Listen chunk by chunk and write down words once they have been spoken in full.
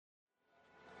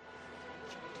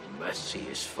Mercy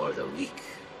is for the weak.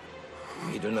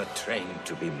 We do not train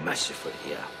to be merciful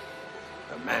here.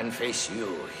 A man face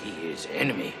you, he is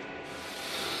enemy.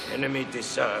 Enemy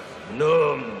deserve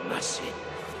no mercy.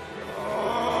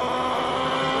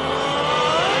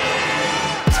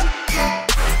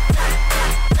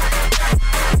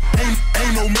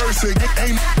 Ain't no mercy.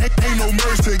 Ain't no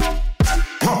mercy.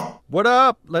 What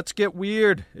up? Let's get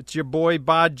weird. It's your boy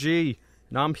Bod G,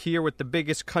 and I'm here with the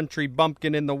biggest country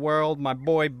bumpkin in the world, my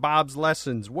boy Bob's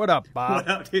Lessons. What up, Bob? What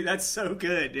up, dude? That's so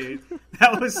good, dude.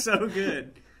 That was so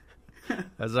good.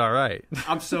 That's all right.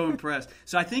 I'm so impressed.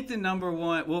 So I think the number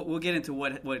one, we'll get into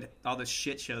what all this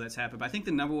shit show that's happened, but I think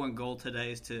the number one goal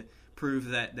today is to prove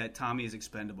that Tommy is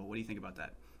expendable. What do you think about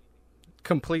that?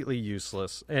 Completely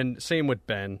useless. And same with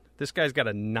Ben. This guy's got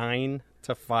a 9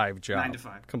 to 5 job. 9 to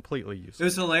 5. Completely useless. It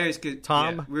was hilarious because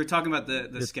Tom, we were talking about the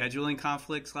scheduling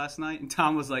conflicts last night, and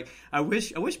Tom was like, I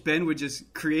wish Ben would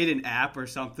just create an app or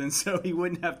something so he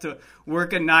wouldn't have to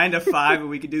work a 9 to 5 and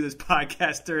we could do this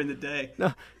podcast during the day.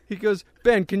 No, he goes,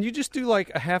 Ben, can you just do like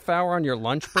a half hour on your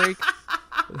lunch break?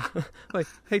 Like,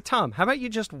 hey, Tom, how about you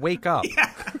just wake up?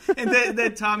 Yeah. And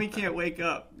then Tommy can't wake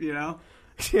up, you know?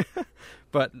 Yeah.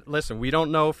 But listen, we don't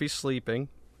know if he's sleeping.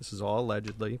 This is all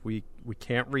allegedly. We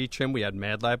can't reach him. We had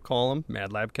MadLab call him.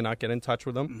 MadLab cannot get in touch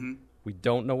with him. Mm-hmm. We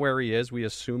don't know where he is. We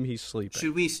assume he's sleeping.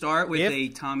 Should we start with a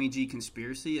Tommy G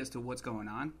conspiracy as to what's going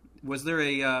on? Was there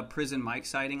a prison Mike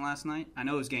sighting last night? I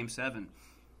know it was Game 7.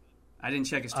 I didn't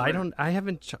check his Twitter.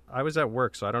 I was at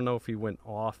work, so I don't know if he went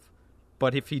off.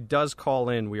 But if he does call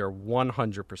in, we are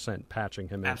 100% patching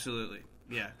him in. Absolutely.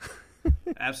 Yeah.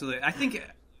 Absolutely.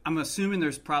 I'm assuming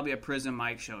there's probably a prison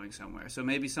Mike showing somewhere, so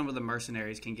maybe some of the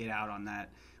mercenaries can get out on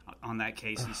that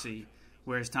case and see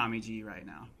where's Tommy G right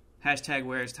now. Hashtag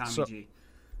where's Tommy G.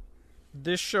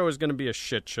 This show is going to be a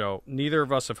shit show. Neither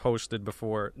of us have hosted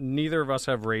before. Neither of us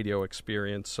have radio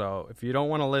experience, so if you don't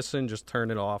want to listen, just turn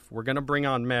it off. We're going to bring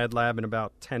on MadLab in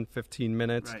about 10, 15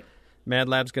 minutes. Right.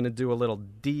 MadLab's going to do a little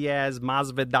Diaz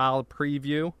Masvidal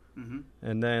preview. Mm-hmm.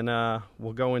 And then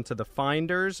we'll go into the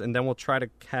finders, and then we'll try to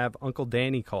have Uncle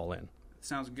Danny call in.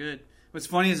 Sounds good. What's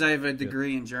funny is I have a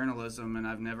degree in journalism, and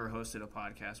I've never hosted a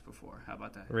podcast before. How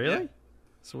about that? Really? Yeah.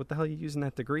 So what the hell are you using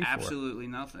that degree for? Absolutely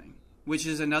nothing. Which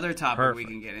is another topic we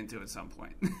can get into at some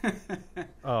point.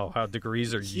 Oh, how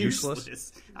degrees are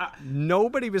useless?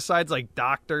 Nobody besides like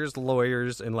doctors,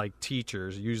 lawyers, and like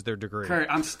teachers use their degree. Kurt,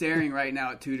 I'm staring right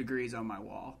now at 2 degrees on my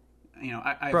wall. You know,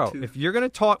 I Bro, have 2. If you're going to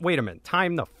talk... Wait a minute.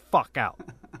 Time the fuck out.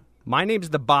 My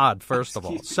name's The Bod, first of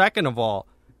all. Second of all,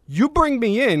 you bring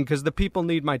me in because the people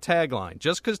need my tagline.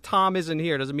 Just because Tom isn't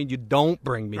here doesn't mean you don't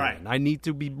bring me in. I need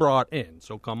to be brought in.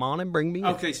 So come on and bring me in.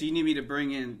 Okay, so you need me to bring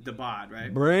in The Bod,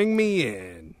 right? Bring me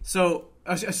in. So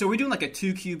we're doing like a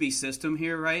 2 QB system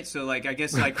here, right? So like I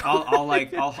guess like I'll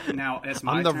now it's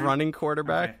my I'm the turn. running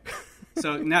quarterback. Okay.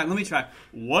 So now let me try.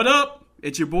 What up?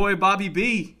 It's your boy Bobby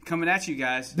B coming at you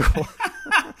guys.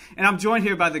 And I'm joined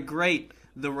here by the great,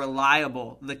 the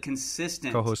reliable, the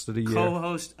consistent co-host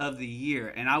of the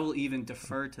year. And I will even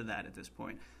defer to that at this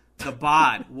point. The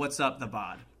Bod. What's up, The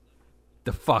Bod?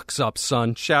 The fuck's up,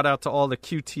 son? Shout out to all the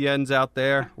QTNs out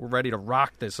there. We're ready to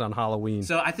rock this on Halloween.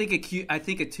 So I think a 2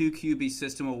 QB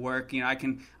system will work. You know,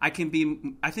 I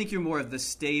think you're more of the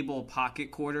stable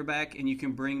pocket quarterback, and you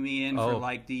can bring me in for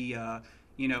like the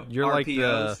you're RPOs, like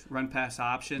the run pass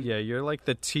option. Yeah, you're like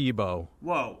the Tebow.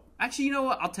 Whoa. Actually, you know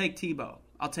what? I'll take Tebow.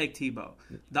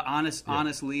 The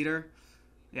honest leader.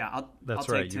 Yeah, I'll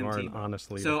take Tim Tebow. An honest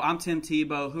leader. So I'm Tim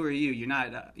Tebow. Who are you? You're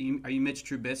not. Are you Mitch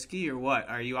Trubisky or what?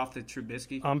 Are you off the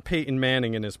Trubisky? I'm Peyton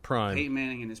Manning in his prime.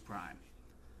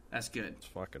 That's good. That's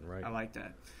fucking right. I like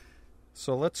that.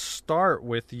 So let's start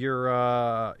with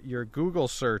your Google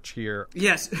search here.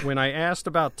 Yes. When I asked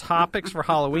about topics for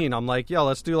Halloween, I'm like, yo,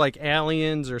 let's do like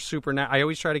aliens or supernatural. I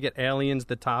always try to get aliens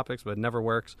the topics, but it never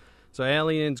works. So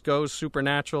aliens, ghosts,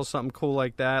 supernatural, something cool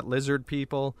like that, lizard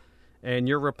people. And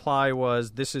your reply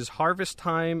was, this is harvest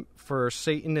time for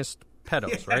Satanist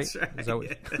pedos, right? That's right. Is that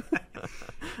what...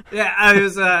 Yeah, I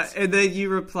was, and then you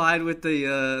replied with the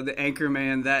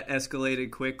Anchorman that escalated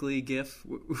quickly gif,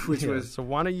 which was. So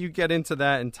why don't you get into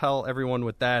that and tell everyone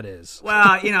what that is?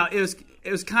 Well, you know, it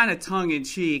was kind of tongue in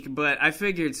cheek, but I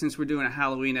figured since we're doing a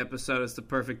Halloween episode, it's the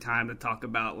perfect time to talk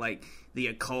about like the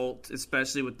occult,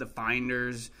 especially with the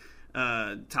Finders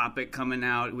topic coming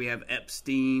out. We have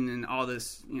Epstein and all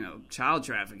this, you know, child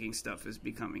trafficking stuff is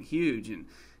becoming huge. And,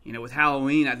 you know, with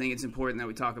Halloween, I think it's important that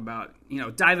we talk about, you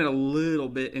know, dive in a little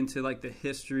bit into like the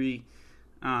history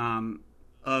of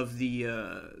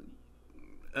the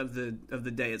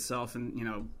day itself. And, you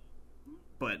know,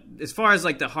 but as far as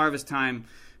like the harvest time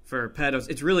for pedos,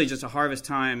 it's really just a harvest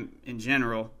time in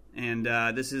general. And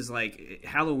this is like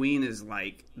Halloween is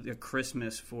like the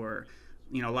Christmas for,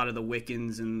 you know, a lot of the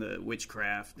Wiccans and the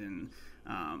witchcraft and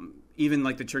even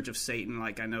like the Church of Satan.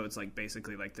 Like I know it's like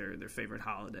basically like their favorite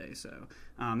holiday. So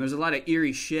there's a lot of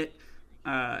eerie shit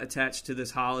attached to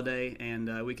this holiday,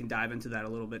 and we can dive into that a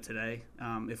little bit today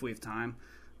if we have time.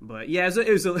 But yeah, it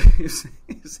was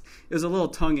a little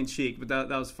tongue in cheek, but that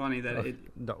was funny that it.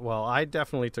 Well, I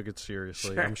definitely took it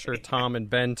seriously. Sure. I'm sure Tom and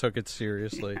Ben took it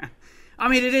seriously. Yeah. I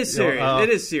mean, it is serious. You know, it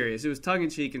is serious. It was tongue in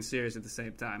cheek and serious at the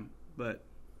same time. But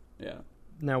yeah.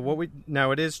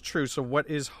 Now it is true. So what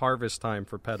is harvest time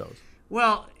for pedos?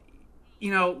 Well,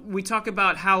 you know, we talk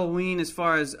about Halloween as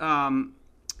far as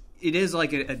it is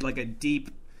like a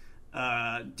deep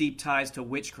ties to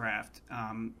witchcraft,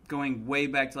 going way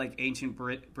back to like ancient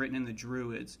Britain and the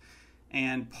Druids.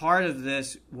 And part of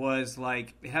this was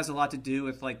like it has a lot to do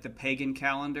with like the pagan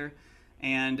calendar,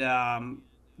 and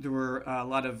there were a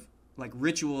lot of like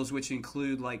rituals which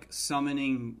include like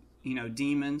summoning, you know,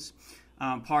 demons.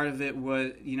 Part of it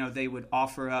was, you know, they would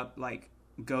offer up like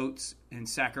goats and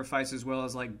sacrifice as well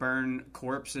as like burn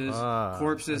corpses and all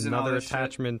that another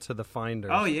attachment to the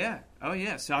finders. Oh yeah.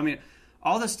 So I mean,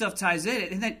 all this stuff ties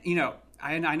in, and then, you know,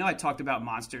 I know I talked about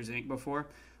Monsters Inc. before,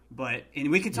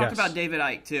 and we can talk about David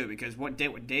Icke too, because what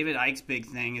David Icke's big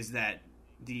thing is that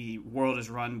the world is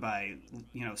run by,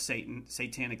 you know,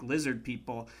 satanic lizard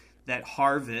people that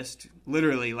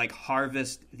literally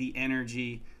harvest the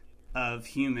energy of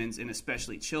humans and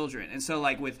especially children. And so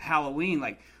like with Halloween,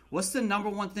 like what's the number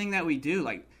one thing that we do?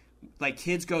 Like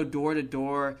kids go door to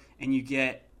door and you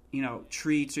get, you know,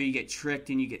 treats, or you get tricked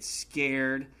and you get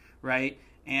scared, right?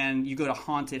 And you go to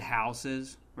haunted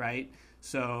houses, right?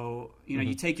 So, you know,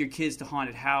 you take your kids to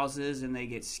haunted houses and they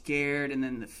get scared, and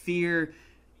then the fear,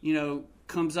 you know,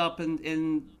 comes up,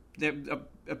 and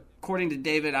according to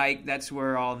David Icke, that's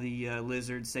where all the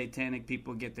lizard satanic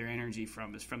people get their energy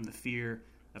from, is from the fear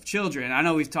of children. I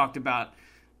know we've talked about,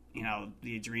 you know,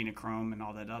 the adrenochrome and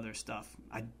all that other stuff.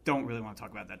 I don't really want to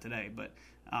talk about that today, but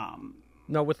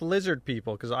no, with lizard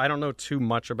people, because I don't know too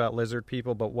much about lizard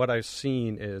people, but what I've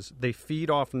seen is they feed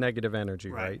off negative energy,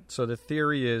 right? So the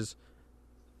theory is,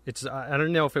 I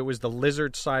don't know if it was the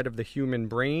lizard side of the human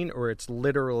brain or it's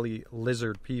literally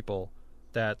lizard people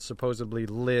that supposedly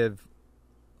live,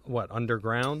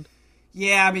 underground?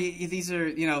 Yeah, I mean, these are,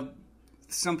 you know,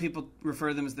 some people refer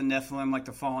to them as the Nephilim, like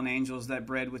the fallen angels that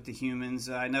bred with the humans.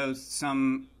 I know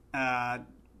some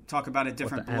talk about a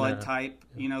different blood type,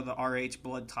 you know, the RH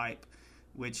blood type,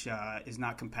 which is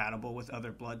not compatible with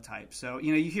other blood types. So,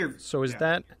 you know, you hear... So is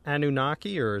that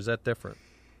Anunnaki, or is that different?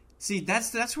 See,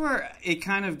 that's where it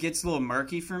kind of gets a little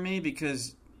murky for me,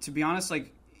 because, to be honest,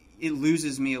 like, it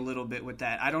loses me a little bit with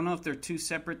that. I don't know if they're two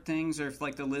separate things, or if,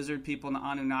 like, the lizard people and the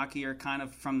Anunnaki are kind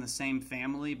of from the same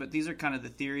family, but these are kind of the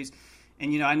theories.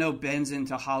 And, you know, I know Ben's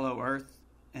into Hollow Earth,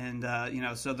 and, you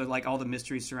know, so they're like all the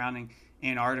mysteries surrounding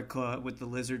Antarctica with the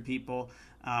lizard people.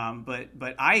 But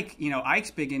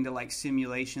Ike's big into like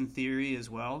simulation theory as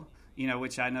well, you know,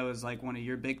 which I know is like one of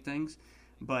your big things.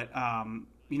 But,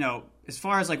 you know, as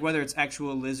far as like whether it's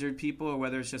actual lizard people or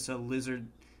whether it's just a lizard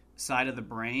side of the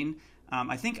brain,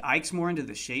 I think Ike's more into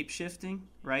the shape shifting,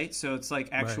 right? So it's like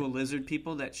actual lizard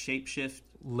people that shape shift.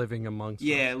 Living amongst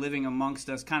us. Living amongst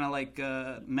us, kind of like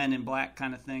Men in Black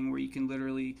kind of thing, where you can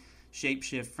literally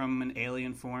shapeshift from an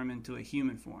alien form into a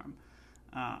human form.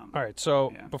 All right,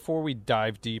 so before we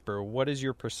dive deeper, what is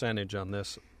your percentage on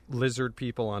this lizard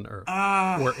people on Earth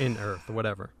or in Earth,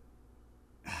 whatever?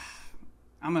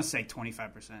 I'm gonna say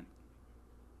 25%.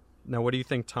 Now, what do you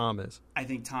think Tom is? I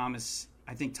think Tom is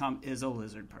a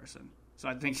lizard person. So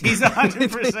I think he's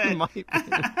 100%.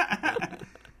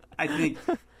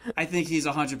 I think he's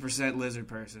 100% lizard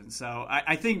person. So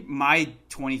I think my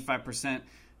 25%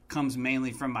 comes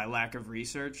mainly from my lack of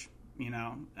research, you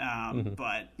know.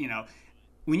 But, you know,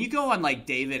 when you go on, like,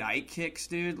 David Icke kicks,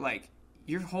 dude, like,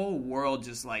 your whole world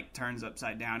just, like, turns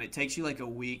upside down. It takes you, like, a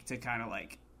week to kind of,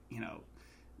 like, you know,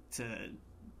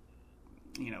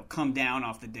 come down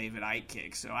off the David Icke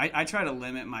kick. So I try to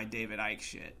limit my David Icke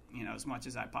shit, you know, as much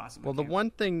as I possibly can. Well, the one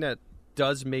thing that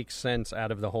does make sense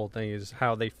out of the whole thing is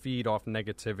how they feed off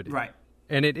negativity. Right.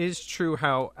 And it is true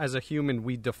how, as a human,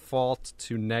 we default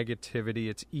to negativity.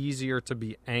 It's easier to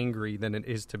be angry than it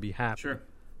is to be happy. Sure.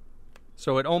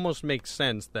 So it almost makes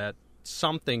sense that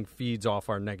something feeds off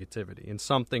our negativity and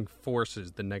something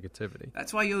forces the negativity.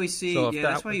 That's why you always see,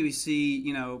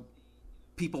 you know,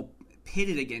 people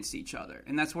pitted against each other.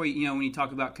 And that's why, you know, when you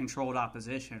talk about controlled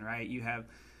opposition, right, you have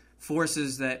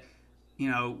forces that, you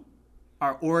know,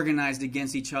 are organized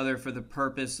against each other for the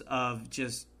purpose of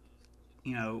just,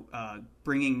 you know,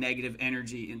 bringing negative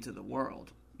energy into the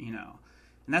world, you know.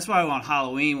 And that's why on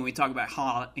Halloween, when we talk about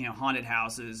haunted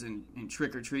houses and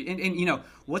trick or treat, and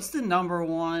what's the number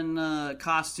one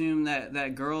costume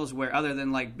that girls wear other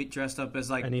than like be dressed up as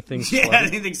like anything slutty?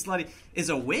 Anything slutty is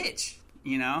a witch,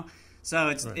 So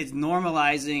it's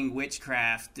normalizing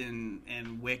witchcraft and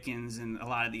Wiccans and a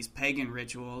lot of these pagan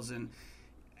rituals, and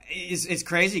it's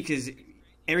crazy because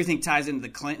everything ties into the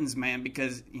Clintons, man.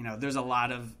 Because there's a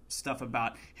lot of stuff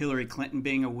about Hillary Clinton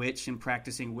being a witch and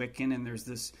practicing Wiccan, and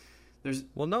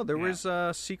there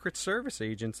was Secret Service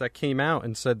agents that came out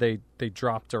and said they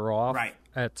dropped her off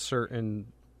at certain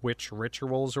witch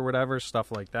rituals or whatever,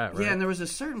 stuff like that, right? Yeah, and there was a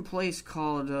certain place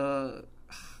called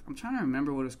I'm trying to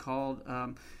remember what it was called,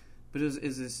 but it's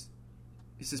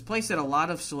this place that a lot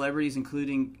of celebrities,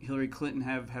 including Hillary Clinton,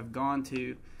 have gone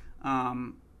to.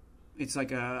 It's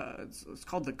like it's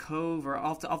called the Cove, or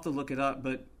I'll have to look it up,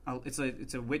 but it's a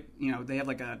they have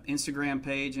like a Instagram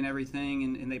page and everything,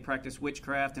 and they practice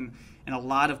witchcraft, and a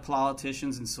lot of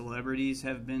politicians and celebrities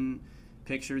have been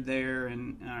pictured there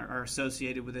and are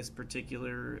associated with this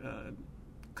particular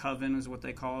coven, is what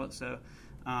they call it. So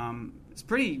it's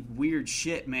pretty weird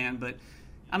shit, man. But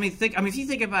if you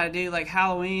think about it, dude, like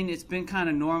Halloween, it's been kind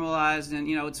of normalized, and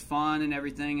it's fun and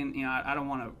everything, and I don't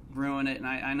want to ruin it, and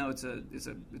I know it's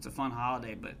a fun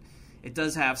holiday, but it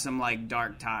does have some like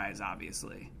dark ties,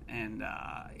 obviously, and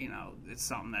it's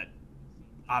something that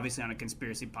obviously on a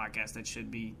conspiracy podcast that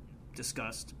should be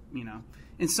discussed,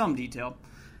 in some detail.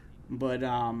 But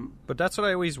that's what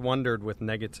I always wondered with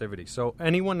negativity. So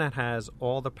anyone that has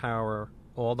all the power,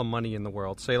 all the money in the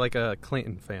world, say like a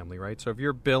Clinton family, right? So if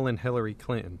you're Bill and Hillary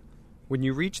Clinton, when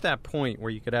you reach that point where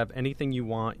you could have anything you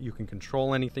want, you can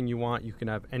control anything you want, you can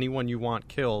have anyone you want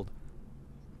killed,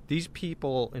 these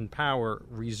people in power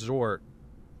resort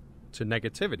to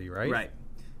negativity, right?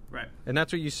 Right. And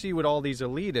that's what you see with all these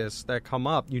elitists that come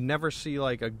up. You never see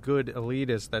like a good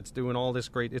elitist that's doing all this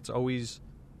great. It's always,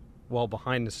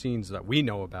 behind the scenes that we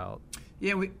know about.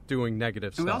 Yeah, doing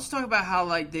negative stuff. And we also talk about how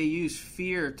like they use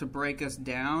fear to break us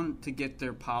down to get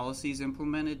their policies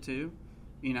implemented too.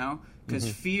 Because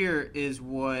fear is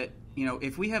what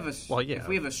if we have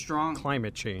a strong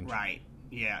climate change, right?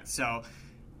 Yeah. So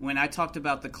when I talked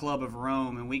about the Club of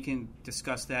Rome, and we can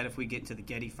discuss that if we get to the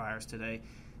Getty Fires today,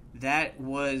 that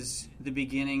was the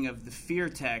beginning of the fear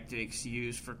tactics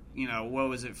used for, what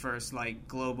was it first, like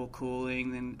global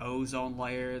cooling, then ozone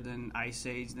layer, then ice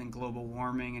age, then global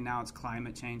warming, and now it's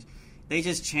climate change. They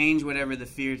just change whatever the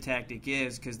fear tactic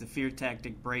is, because the fear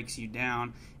tactic breaks you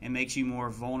down and makes you more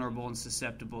vulnerable and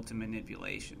susceptible to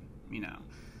manipulation,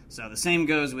 So the same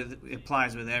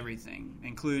applies with everything,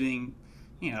 including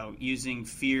using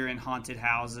fear in haunted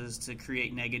houses to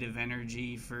create negative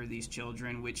energy for these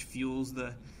children, which fuels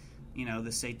the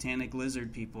satanic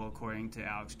lizard people, according to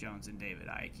Alex Jones and David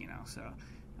Icke, So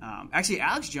actually,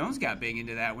 Alex Jones got big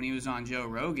into that when he was on Joe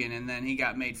Rogan, and then he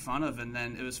got made fun of, and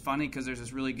then it was funny because there's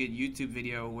this really good YouTube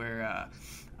video where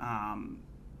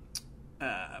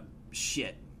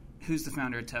who's the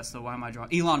founder of Tesla? Why am I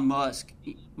drawing? Elon Musk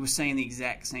was saying the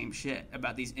exact same shit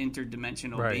about these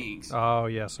interdimensional beings. Oh,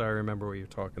 yes, I remember what you're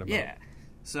talking about. Yeah.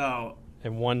 So...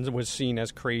 And one was seen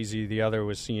as crazy, the other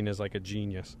was seen as like a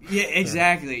genius. Yeah,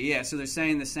 exactly. Yeah, so they're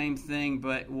saying the same thing,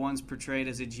 but one's portrayed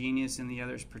as a genius and the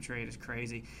other's portrayed as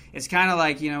crazy. It's kind of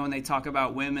like, when they talk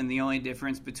about women, the only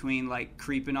difference between like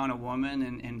creeping on a woman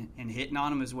and hitting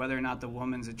on them is whether or not the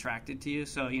woman's attracted to you.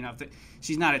 So, if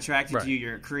she's not attracted to you,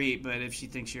 you're a creep, but if she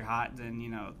thinks you're hot,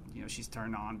 then, she's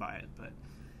turned on by it. But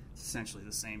it's essentially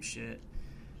the same shit.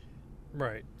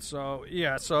 Right. So,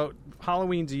 so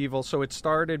Halloween's evil. So it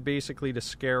started basically to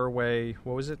scare away,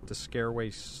 what was it? To scare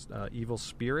away evil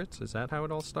spirits? Is that how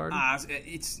it all started?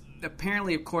 It's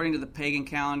apparently, according to the pagan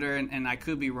calendar, and I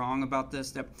could be wrong about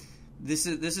this, that this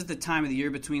is the time of the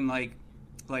year between like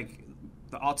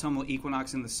the autumnal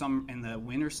equinox and the summer and the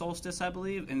winter solstice, I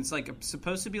believe. And it's like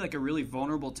supposed to be like a really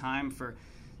vulnerable time for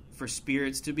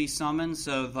spirits to be summoned.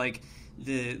 So like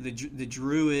the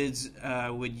druids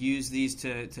would use these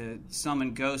to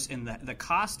summon ghosts, and the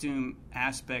costume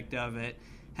aspect of it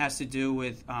has to do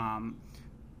with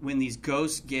when these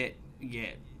ghosts get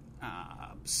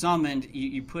summoned.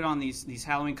 You put on these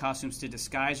Halloween costumes to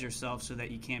disguise yourself so that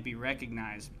you can't be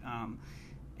recognized,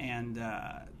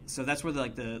 so that's where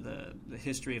the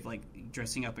history of like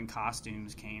dressing up in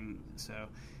costumes came. So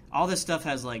all this stuff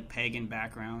has like pagan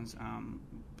backgrounds.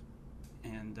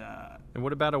 And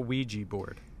what about a Ouija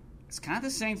board? It's kind of the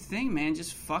same thing, man.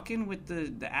 Just fucking with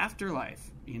the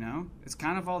afterlife, It's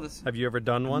kind of all this. Have you ever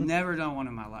done one? I've never done one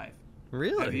in my life.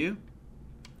 Really? Have you?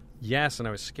 Yes, and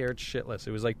I was scared shitless.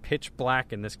 It was like pitch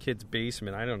black in this kid's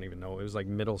basement. I don't even know. It was like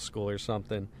middle school or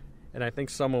something. And I think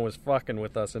someone was fucking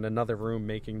with us in another room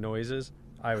making noises.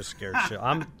 I was scared shit.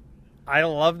 I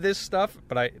love this stuff,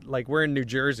 but we're in New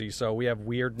Jersey, so we have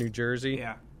weird New Jersey.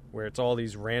 Yeah. Where it's all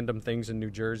these random things in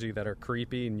New Jersey that are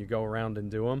creepy, and you go around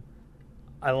and do them.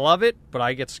 I love it, but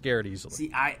I get scared easily.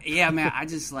 See, I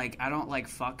just I don't like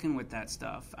fucking with that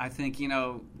stuff. I think,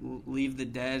 leave the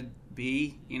dead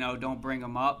be, don't bring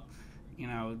them up.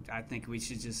 I think we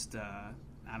should just,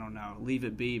 I don't know, leave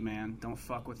it be, man. Don't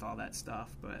fuck with all that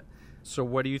stuff, but... So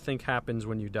what do you think happens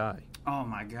when you die? Oh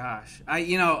my gosh.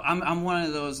 I'm one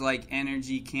of those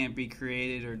energy can't be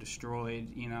created or destroyed,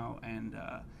 and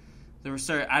there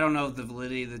were I don't know the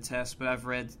validity of the test, but I've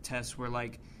read tests where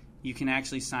you can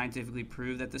actually scientifically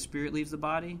prove that the spirit leaves the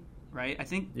body, right? I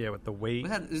think with the weight.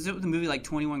 Is it the movie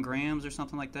 21 grams or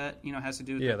something like that? Has to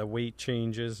do with the weight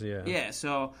changes, yeah. Yeah,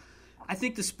 so I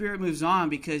think the spirit moves on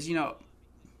because, I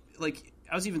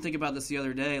was even thinking about this the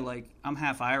other day, I'm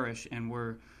half Irish and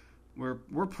we're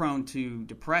prone to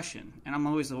depression, and I'm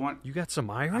always the one. You got some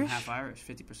Irish? I'm half Irish,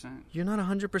 50%. You're not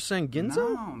 100% Ginzo?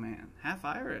 No, man, half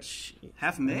Irish,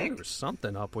 half Mick. There's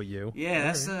something up with you. Yeah,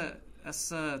 that's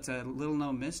it's a little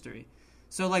known mystery.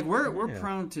 So we're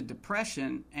prone to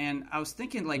depression, and I was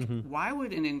thinking why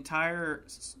would an entire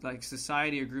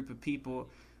society or group of people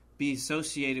be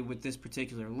associated with this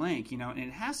particular link? And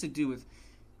it has to do with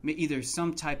either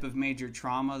some type of major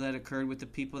trauma that occurred with the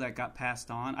people that got passed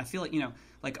on. I feel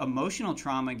like emotional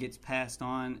trauma gets passed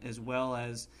on as well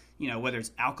as, whether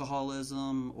it's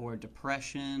alcoholism or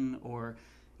depression or,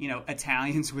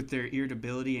 Italians with their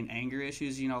irritability and anger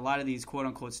issues. A lot of these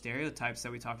quote-unquote stereotypes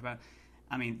that we talked about,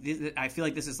 I mean, I feel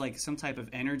like this is some type of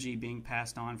energy being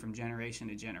passed on from generation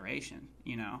to generation,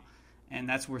 and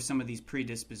that's where some of these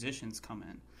predispositions come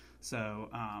in. So,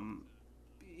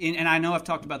 and I know I've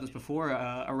talked about this before,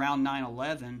 around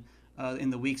 9/11, in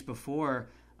the weeks before,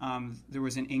 there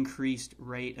was an increased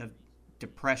rate of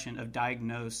depression, of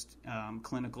diagnosed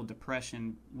clinical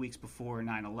depression weeks before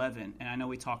 9/11. And I know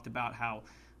we talked about how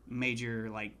major,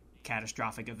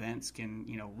 catastrophic events can,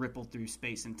 ripple through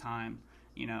space and time,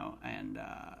 and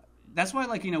that's why,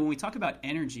 when we talk about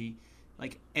energy,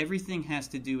 everything has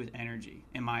to do with energy,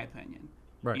 in my opinion.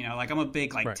 Right. I'm a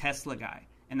big, Tesla guy.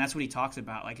 And that's what he talks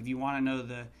about. If you want to know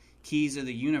the keys of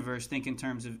the universe, think in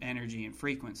terms of energy and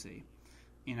frequency,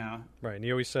 Right, and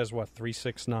he always says,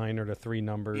 369 are the three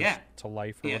numbers to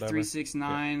life or whatever.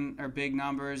 369 are big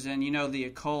numbers. And, the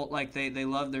occult, they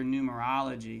love their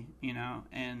numerology,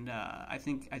 and I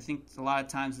think a lot of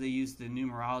times they use the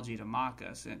numerology to mock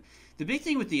us. And the big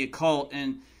thing with the occult,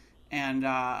 and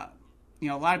a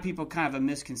lot of people kind of a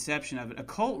misconception of it.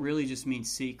 Occult really just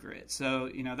means secret. So,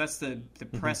 that's the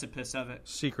precipice of it.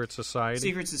 Secret society.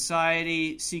 Secret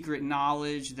society, secret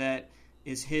knowledge that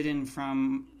is hidden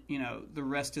from, the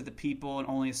rest of the people and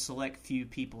only a select few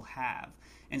people have.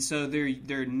 And so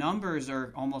their numbers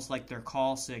are almost like their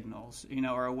call signals,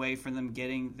 or a way for them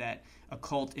getting that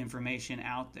occult information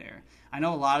out there. I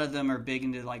know a lot of them are big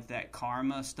into that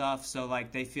karma stuff. So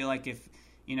they feel like if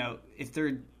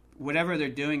they're whatever they're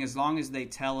doing, as long as they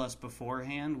tell us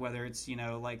beforehand, whether it's,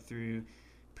 through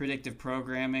predictive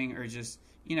programming or just,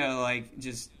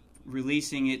 just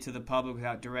releasing it to the public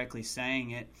without directly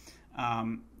saying it,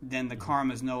 then the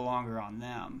karma is no longer on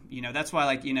them. That's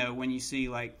why, when you see,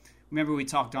 remember we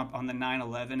talked on the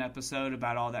 9/11 episode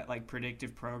about all that,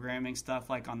 predictive programming stuff,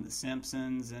 on The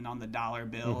Simpsons and on the dollar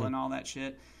bill and all that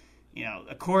shit?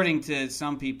 According to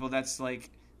some people, that's,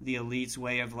 the elite's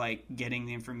way of getting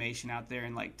the information out there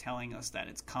and telling us that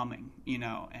it's coming,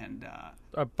 and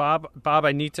Bob,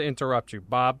 I need to interrupt you.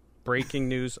 Bob, breaking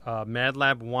news,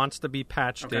 MadLab wants to be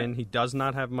patched in. He does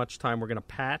not have much time. We're going to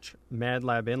patch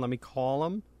MadLab in. Let me call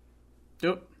him.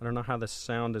 Yep. I don't know how the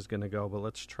sound is going to go, but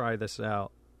let's try this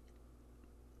out.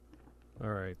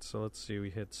 All right, so let's see. We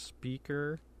hit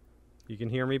speaker. You can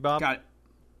hear me, Bob? Got it.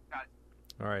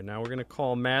 All right, now we're going to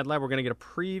call MadLab. We're going to get a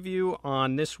preview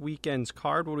on this weekend's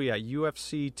card. What do we got?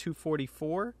 UFC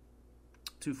 244?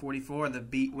 244,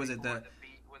 was it the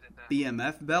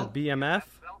BMF belt? The BMF?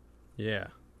 Yeah.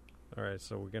 All right,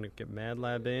 so we're going to get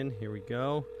MadLab in. Here we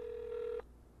go.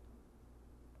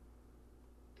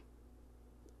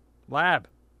 Lab.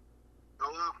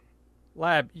 Hello?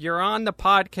 Lab, you're on the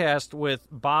podcast with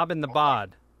Bob and the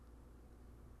Bod.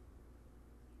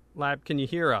 Lab, can you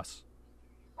hear us?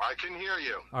 I can hear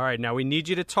you. All right, now we need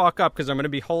you to talk up because I'm going to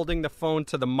be holding the phone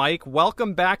to the mic.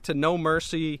 Welcome back to No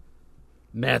Mercy,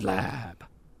 MadLab.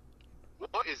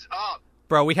 What is up?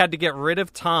 Bro, we had to get rid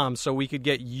of Tom so we could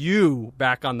get you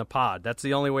back on the pod. That's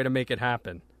the only way to make it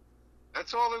happen.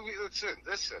 That's all that we...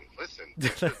 Listen.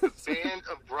 The band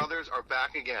of brothers are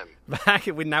back again.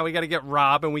 Now we got to get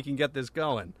Rob and we can get this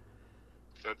going.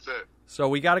 That's it. So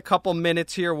we got a couple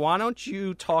minutes here. Why don't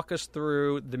you talk us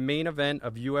through the main event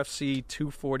of UFC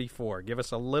 244? Give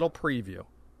us a little preview.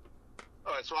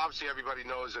 All right, so obviously everybody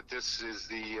knows that this is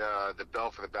the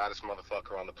belt for the baddest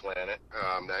motherfucker on the planet.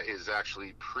 That is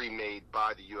actually pre-made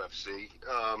by the UFC.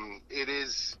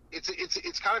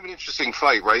 It's kind of an interesting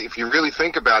fight, right? If you really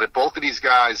think about it, both of these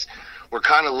guys were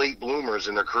kind of late bloomers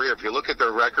in their career. If you look at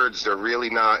their records, they're really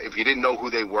not. If you didn't know who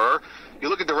they were, you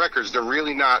look at the records, they're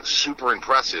really not super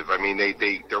impressive. I mean,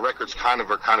 their records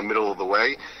are kind of middle of the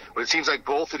way. But it seems like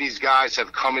both of these guys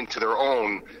have come into their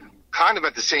own kind of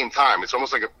at the same time. It's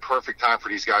almost like a perfect time for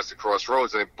these guys to cross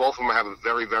roads. And both of them have a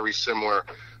very, very similar,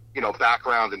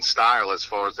 background and style as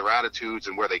far as their attitudes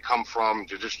and where they come from.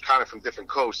 They're just kind of from different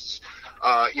coasts.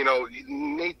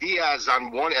 Nate Diaz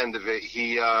on one end of it,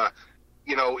 he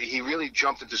really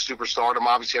jumped into superstardom.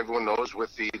 Obviously, everyone knows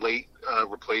with the late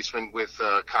replacement with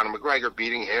Conor McGregor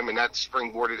beating him, and that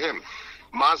springboarded him.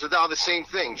 Masvidal, the same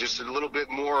thing, just a little bit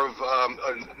more of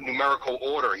a numerical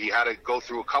order. He had to go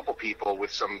through a couple people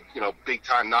with some,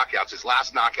 big-time knockouts. His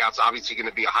last knockout's obviously going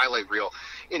to be a highlight reel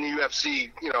in the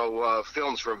UFC,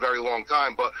 films for a very long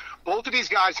time. But both of these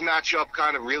guys match up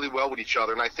kind of really well with each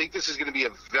other, and I think this is going to be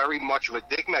a very much of a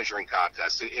dick-measuring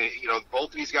contest. Both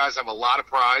of these guys have a lot of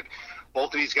pride.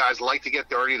 Both of these guys like to get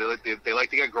dirty. They like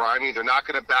to get grimy. They're not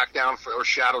going to back down or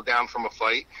shadow down from a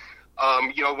fight.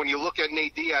 When you look at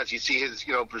Nate Diaz, you see his,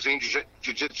 Brazilian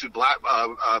Jiu-Jitsu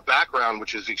background,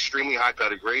 which is extremely high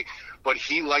pedigree, but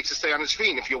he likes to stay on his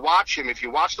feet. And if you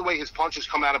watch the way his punches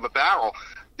come out of a barrel,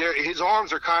 his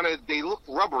arms are they look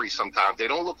rubbery sometimes. They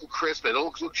don't look crisp. They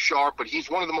don't look sharp, but he's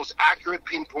one of the most accurate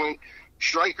pinpoint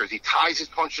strikers. He ties his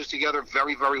punches together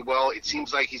very, very well. It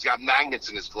seems like he's got magnets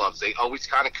in his gloves. They always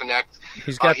kind of connect.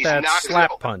 He's got that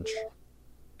slap punch.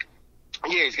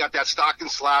 Yeah, he's got that Stockton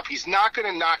slap. He's not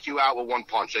going to knock you out with one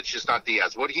punch. That's just not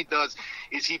Diaz. What he does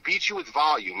is he beats you with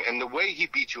volume, and the way he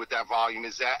beats you with that volume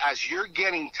is that as you're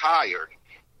getting tired,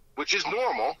 which is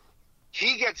normal,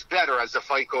 he gets better as the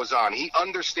fight goes on. He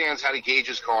understands how to gauge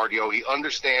his cardio. He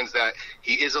understands that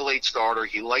he is a late starter.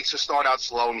 He likes to start out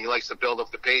slow, and he likes to build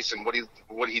up the pace. And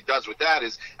what he does with that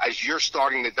is, as you're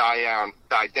starting to die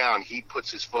down, he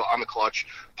puts his foot on the clutch,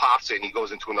 pops it, and he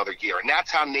goes into another gear. And that's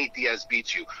how Nate Diaz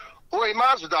beats you. Jorge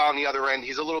Masvidal on the other end,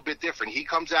 he's a little bit different. He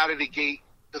comes out of the gate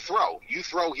to throw. You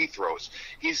throw, he throws.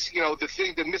 He's,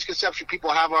 the misconception people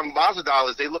have on Masvidal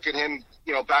is they look at him,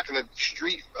 back in the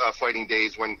street fighting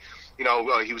days when,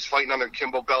 he was fighting under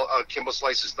Kimbo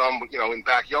Slice's thumb, in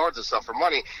backyards and stuff for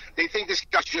money. They think this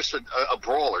guy's just a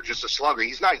brawler, just a slugger.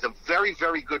 He's not. He's a very,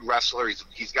 very good wrestler.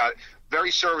 He's got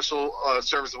very serviceable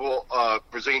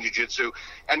Brazilian Jiu-Jitsu.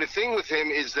 And the thing with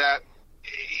him is that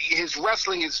his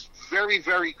wrestling is very,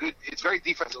 very good. It's very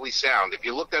defensively sound. If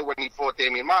you looked at when he fought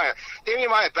Damian Maia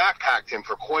backpacked him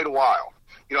for quite a while.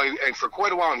 And for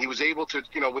quite a while, and he was able to,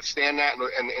 withstand that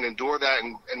and endure that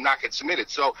and not get submitted.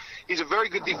 So he's a very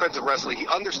good defensive wrestler. He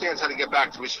understands how to get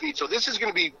back to his feet. So this is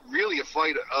going to be really a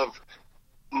fight of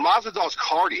Masvidal's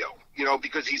cardio,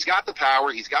 because he's got the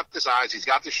power, he's got the size, he's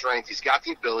got the strength, he's got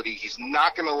the ability. He's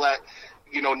not going to let,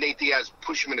 Nate Diaz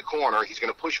push him in the corner. He's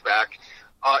going to push back.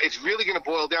 It's really going to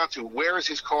boil down to where is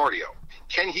his cardio?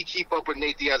 Can he keep up with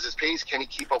Nate Diaz's pace? Can he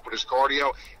keep up with his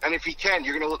cardio? And if he can,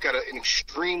 you're going to look at an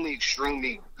extremely,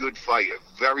 extremely good fight,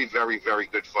 a very, very, very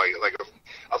good fight, like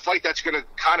a fight that's going to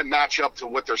kind of match up to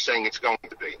what they're saying it's going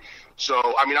to be. So,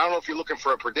 I don't know if you're looking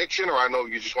for a prediction or I know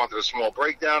you just wanted a small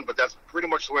breakdown, but that's pretty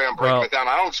much the way I'm breaking it down.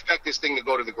 I don't expect this thing to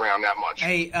go to the ground that much.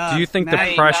 Hey, do you think the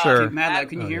pressure... MadLab,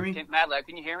 can you hear me? MadLab,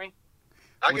 can you hear me?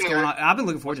 What's going on? I've been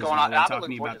looking forward to talking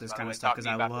to you about this kind of stuff because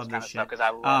I love this shit.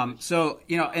 So,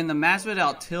 in the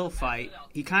Masvidal Till fight,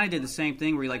 he kind of did the same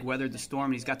thing where he weathered the storm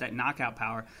and he's got that knockout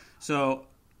power. So,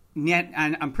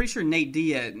 and I'm pretty sure Nate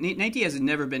Diaz has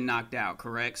never been knocked out,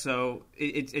 correct? So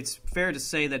it's fair to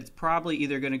say that it's probably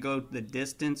either going to go the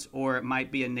distance or it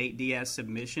might be a Nate Diaz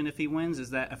submission if he wins.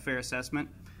 Is that a fair assessment?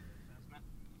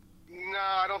 No,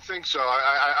 I don't think so.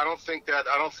 I don't think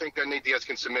that Nate Diaz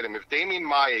can submit him. If Damian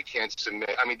Maia can't submit,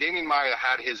 Damian Maia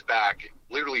had his back,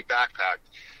 literally backpacked.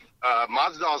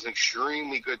 Masvidal is an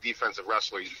extremely good defensive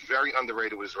wrestler. He's very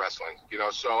underrated with his wrestling,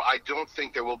 so I don't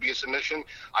think there will be a submission.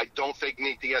 I don't think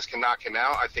Nate Diaz can knock him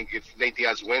out. I think if Nate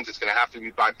Diaz wins, it's going to have to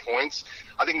be by points.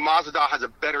 I think Masvidal has a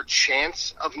better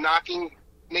chance of knocking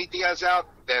Nate Diaz out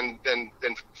than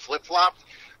flip-flopped.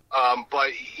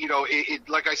 But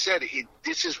like I said,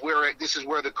 this is where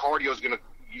the cardio is going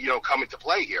to come into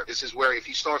play here. This is where if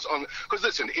he starts on, because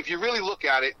listen, if you really look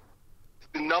at it,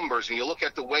 the numbers and you look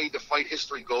at the way the fight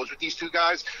history goes with these two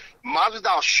guys,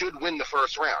 Masvidal should win the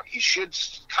first round. He should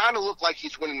kind of look like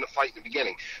he's winning the fight in the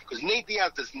beginning, because Nate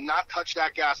Diaz does not touch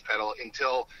that gas pedal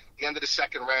until the end of the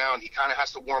second round. He kind of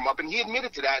has to warm up, and he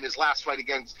admitted to that in his last fight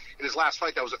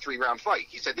that was a 3-round fight.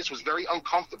 He said, this was very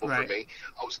uncomfortable for me.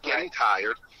 I was getting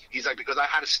tired. He's like, because I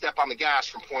had to step on the gas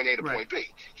from point A to point B.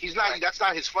 He's not. That's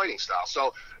not his fighting style.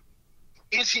 So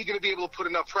is he going to be able to put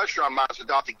enough pressure on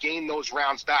Masvidal to gain those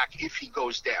rounds back if he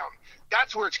goes down?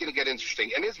 That's where it's going to get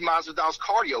interesting. And is Masvidal's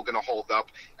cardio going to hold up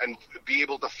and be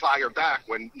able to fire back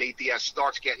when Nate Diaz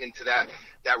starts getting into that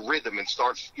rhythm and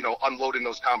starts, unloading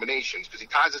those combinations? Because he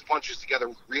ties his punches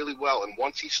together really well. And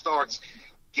once he starts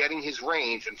getting his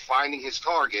range and finding his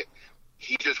target,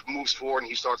 he just moves forward and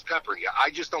he starts peppering you. I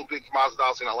just don't think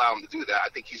Masvidal's going to allow him to do that. I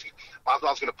think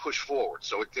Masvidal's going to push forward.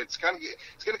 So it's going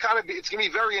to be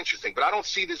very interesting. But I don't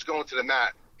see this going to the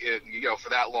mat, for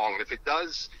that long. And if it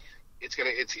does, it's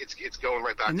going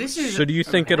right back. So do you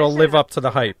think it'll live up to the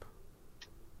hype?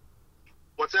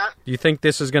 What's that? Do you think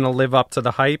this is going to live up to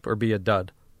the hype or be a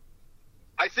dud?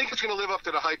 I think it's going to live up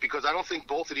to the hype, because I don't think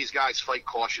both of these guys fight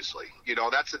cautiously.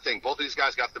 That's the thing. Both of these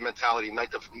guys got the mentality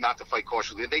not to fight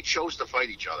cautiously. They chose to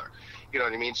fight each other. You know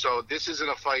what I mean? So this isn't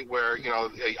a fight where,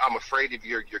 I'm afraid of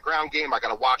your ground game. I got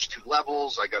to watch 2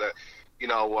 levels. I got to,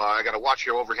 I got to watch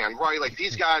your overhand right. Like,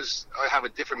 these guys have a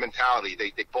different mentality.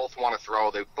 They both want to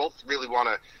throw. They both really want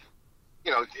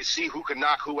to, see who can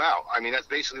knock who out. I mean, that's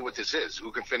basically what this is,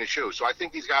 who can finish who. So I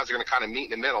think these guys are going to kind of meet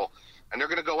in the middle, and they're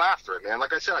going to go after it, man.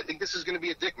 Like I said, I think this is going to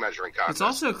be a dick measuring contest. It's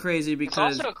also crazy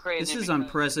because this is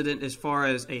unprecedented as far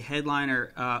as a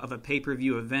headliner of a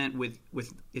pay-per-view event with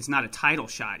it's not a title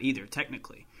shot either,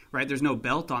 technically, right? There's no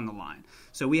belt on the line.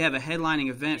 So we have a headlining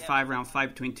event, 5-round fight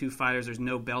between 2 fighters. There's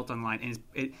no belt on the line.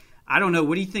 And I don't know.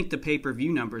 What do you think the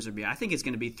pay-per-view numbers would be? I think it's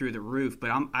going to be through the roof, but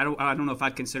I don't know if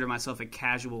I'd consider myself a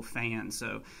casual fan.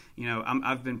 So,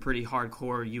 I've been pretty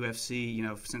hardcore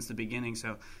UFC, since the beginning.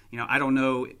 So, I don't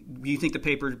know. Do you think the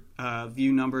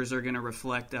pay-per-view numbers are going to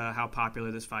reflect how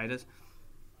popular this fight is?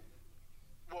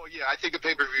 Well, yeah, I think the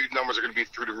pay-per-view numbers are going to be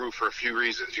through the roof for a few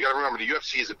reasons. You got to remember, the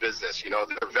UFC is a business.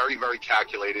 They're very, very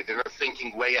calculated, and they're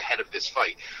thinking way ahead of this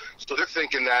fight. So they're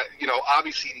thinking that,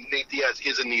 obviously Nate Diaz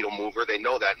is a needle mover. They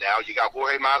know that now. You got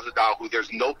Jorge Masvidal, who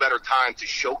there's no better time to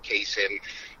showcase him.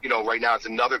 Right now it's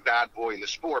another bad boy in the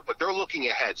sport, but they're looking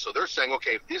ahead. So they're saying,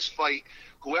 okay, if this fight,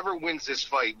 whoever wins this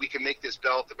fight, we can make this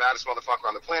belt the baddest motherfucker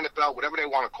on the planet belt, whatever they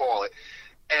want to call it.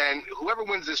 And whoever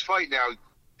wins this fight now,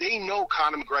 they know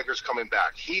Conor McGregor's coming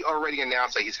back. He already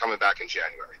announced that he's coming back in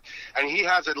January. And he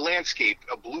has a landscape,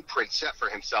 a blueprint set for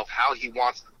himself, how he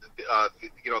wants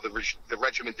the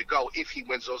regimen to go if he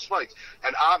wins those fights.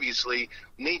 And obviously,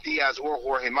 Nate Diaz or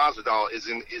Jorge Masvidal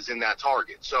is in that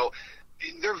target. So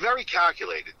they're very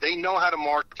calculated. They know how to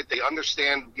market. They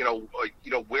understand,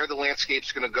 where the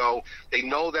landscape's going to go. They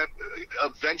know that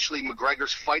eventually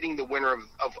McGregor's fighting the winner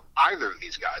of either of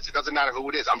these guys. It doesn't matter who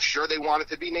it is. I'm sure they want it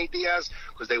to be Nate Diaz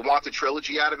because they want the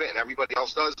trilogy out of it, and everybody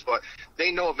else does. But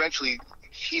they know eventually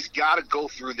he's got to go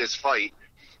through this fight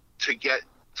to get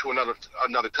to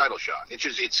another title shot. It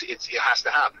has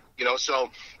to happen. So.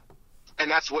 And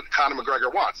that's what Conor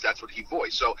McGregor wants. That's what he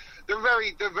voiced. So they're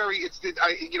very,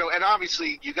 and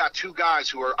obviously you got 2 guys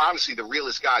who are honestly the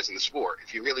realest guys in the sport.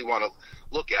 If you really want to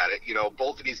look at it,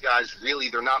 both of these guys really,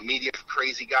 they're not media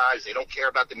crazy guys. They don't care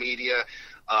about the media.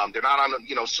 They're not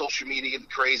on, social media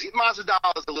crazy.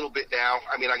 Masvidal is a little bit now.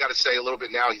 I mean, I got to say a little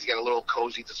bit now. He's getting a little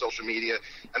cozy to social media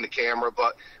and the camera.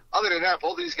 But other than that,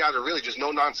 both of these guys are really just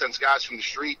no-nonsense guys from the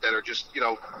street that are just,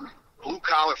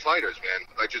 blue-collar fighters, man.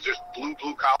 Like, just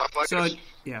blue-collar fighters. So,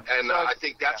 yeah. And I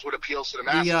think that's what appeals to the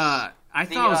masses. I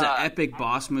thought it was an epic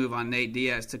boss move on Nate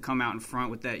Diaz to come out in front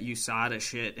with that USADA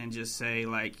shit and just say,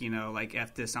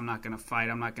 F this, I'm not going to fight,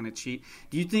 I'm not going to cheat.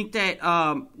 Do you think that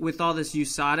with all this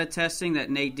USADA testing that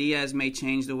Nate Diaz may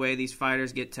change the way these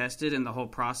fighters get tested and the whole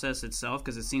process itself?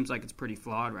 Because it seems like it's pretty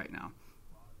flawed right now.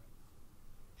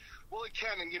 Well, it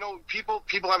can, and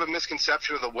people have a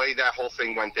misconception of the way that whole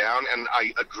thing went down, and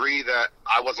I agree that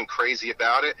I wasn't crazy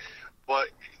about it, but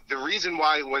the reason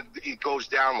why when it goes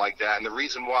down like that, and the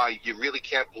reason why you really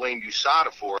can't blame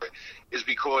USADA for it, is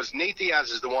because Nate Diaz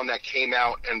is the one that came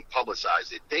out and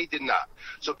publicized it. They did not.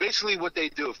 So basically what they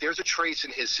do, if there's a trace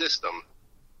in his system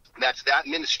that's that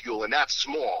minuscule and that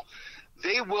small,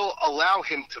 they will allow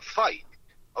him to fight.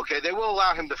 Okay, they will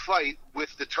allow him to fight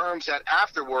with the terms that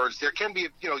afterwards there can be,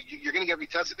 you're going to get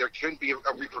retested. There can be a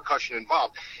repercussion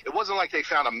involved. It wasn't like they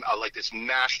found like this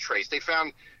mass trace. They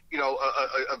found,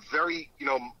 a very,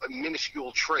 a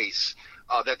minuscule trace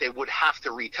that they would have to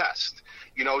retest,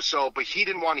 but he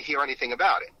didn't want to hear anything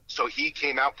about it. So he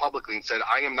came out publicly and said,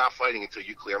 I am not fighting until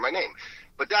you clear my name.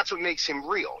 But that's what makes him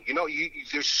real.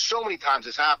 There's so many times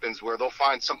this happens where they'll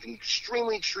find something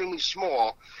extremely, extremely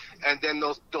small, and then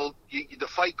the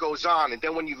fight goes on, and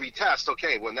then when you retest,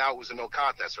 okay, well, now it was a no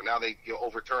contest, or now they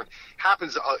overturned.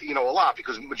 Happens, a lot,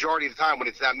 because majority of the time when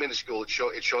it's that minuscule, it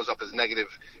shows up as negative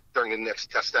during the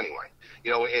next test anyway.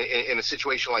 In a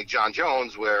situation like John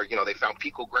Jones, where they found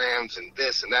picograms and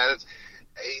this and that.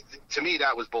 To me,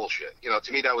 that was bullshit.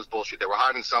 They were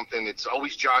hiding something. It's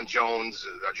always John Jones.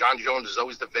 John Jones is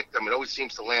always the victim. It always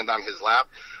seems to land on his lap.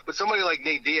 But somebody like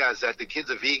Nate Diaz, that the kid's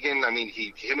a vegan. I mean,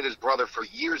 him and his brother for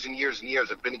years and years and years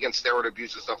have been against steroid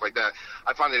abuse and stuff like that.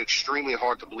 I find it extremely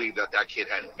hard to believe that kid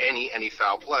had any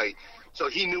foul play. So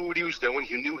he knew what he was doing.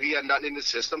 He knew he had nothing in the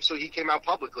system. So he came out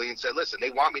publicly and said, listen,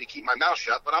 they want me to keep my mouth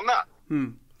shut, but I'm not.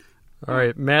 All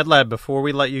right, MadLab, before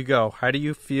we let you go, how do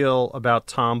you feel about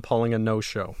Tom pulling a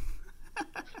no-show? I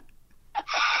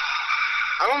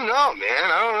don't know,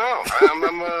 man. I don't know.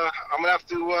 I'm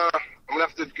gonna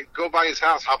have to go by his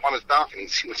house, hop on his balcony,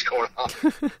 and see what's going on.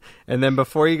 And then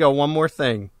before you go, one more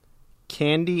thing: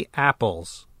 candy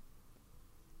apples.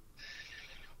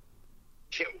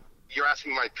 You're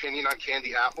asking my opinion on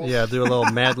candy apples? Yeah, do a little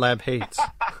MadLab hates.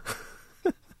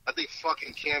 I think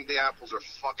fucking candy apples are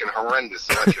fucking horrendous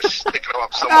unless you're sticking them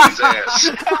up someone's ass.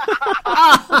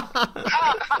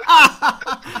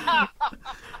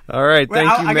 All right, thank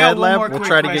you, MadLab. We'll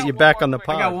try to get you back on the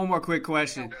pod. I got one more quick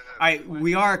question.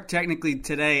 We are technically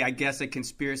today, I guess, a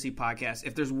conspiracy podcast.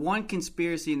 If there's one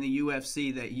conspiracy in the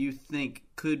UFC that you think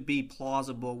could be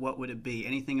plausible, what would it be?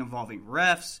 Anything involving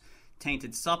refs,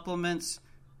 tainted supplements,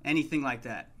 anything like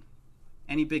that?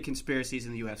 Any big conspiracies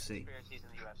in the UFC?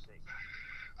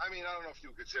 I mean, I don't know if you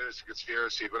would consider this a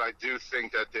conspiracy, but I do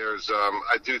think that there is a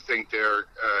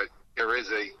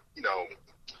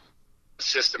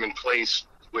system in place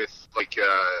with the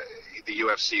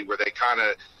UFC where they kind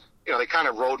of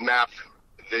roadmap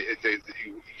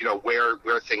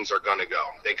where things are going to go.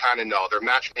 They kind of know. Their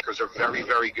matchmakers are very,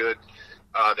 very good.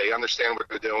 They understand what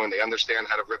they're doing. They understand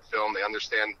how to rip film. They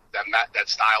understand that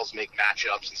styles make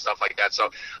matchups and stuff like that. So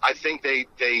I think they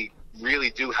really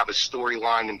do have a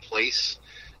storyline in place.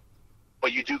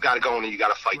 But you do got to go in and you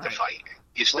got to fight the fight.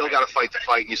 You still got to fight the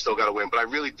fight and you still got to win. But I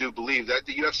really do believe that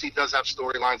the UFC does have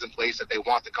storylines in place that they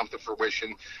want to come to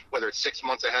fruition, whether it's 6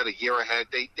 months ahead, a year ahead.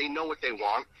 They know what they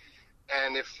want.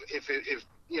 And if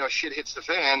shit hits the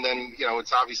fan, then,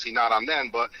 it's obviously not on them.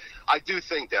 But I do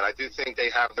think they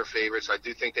have their favorites. I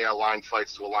do think they align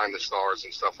fights to align the stars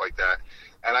and stuff like that.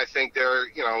 And I think they're,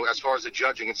 as far as the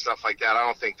judging and stuff like that, I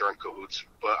don't think they're in cahoots.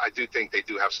 But I do think they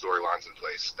do have storylines in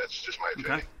place. That's just my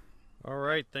opinion. Okay. All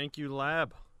right. Thank you,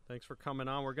 Lab. Thanks for coming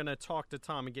on. We're going to talk to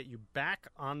Tom and get you back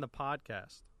on the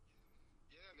podcast.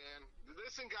 Yeah, man.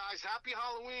 Listen, guys, happy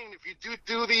Halloween. If you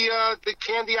do the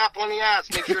candy apple in the ass,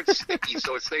 make sure it's sticky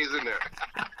so it stays in there.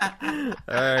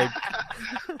 All right.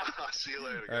 See you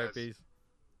later, guys. All right, peace.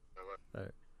 Bye-bye. All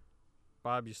right.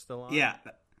 Bob, you still on? Yeah.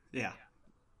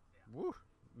 Woo.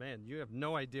 Man, you have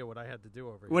no idea what I had to do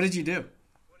over here. What did you do?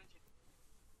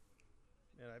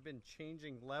 And I've been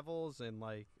changing levels and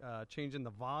changing the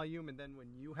volume, and then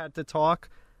when you had to talk,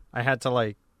 I had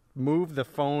to move the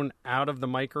phone out of the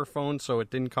microphone so it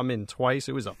didn't come in twice.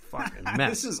 It was a fucking mess.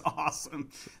 This is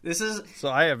awesome. So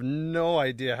I have no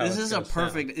idea how this is a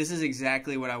perfect sound. This is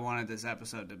exactly what I wanted this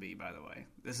episode to be, by the way.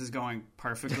 This is going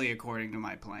perfectly according to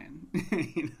my plan.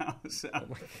 So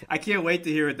I can't wait to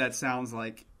hear what that sounds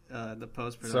like. The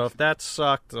post-production. So if that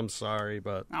sucked, I'm sorry,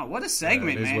 but what a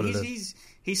segment, man!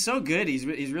 He's so good. He's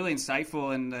really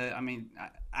insightful, and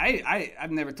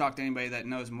I've never talked to anybody that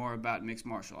knows more about mixed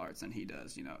martial arts than he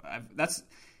does.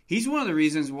 He's one of the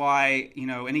reasons why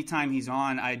anytime he's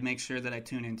on, I'd make sure that I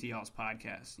tune into y'all's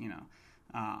podcast.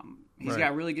 He's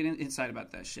got really good insight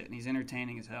about that shit, and he's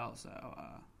entertaining as hell. So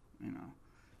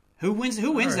who wins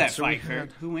that fight,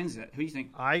 Kurt? Who wins it? Who do you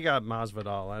think? I got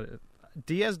Masvidal.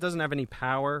 Diaz doesn't have any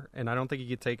power, and I don't think he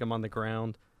could take him on the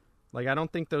ground. I don't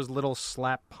think those little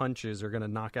slap punches are going to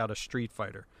knock out a street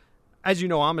fighter. As you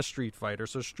know, I'm a street fighter,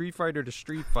 so street fighter to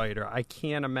street fighter, I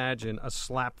can't imagine a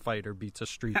slap fighter beats a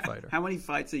street fighter. How many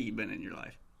fights have you been in your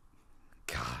life?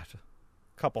 God,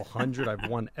 a couple hundred. I've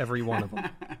won every one of them.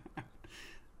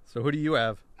 So who do you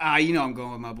have? I'm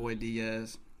going with my boy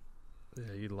Diaz.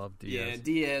 Yeah, you love Diaz. Yeah,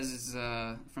 Diaz is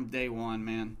from day one,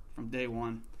 man. From day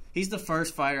one. He's the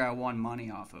first fighter I won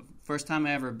money off of. First time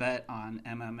I ever bet on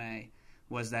MMA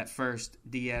was that first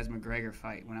Diaz-McGregor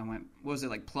fight when I went, what was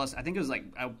it, plus, I think it was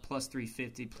plus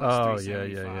 350, plus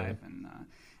 375. Yeah.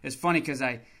 It's funny because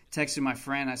I texted my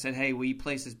friend. I said, "Hey, will you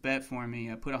place this bet for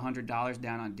me? Put $100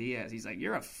 down on Diaz." He's like,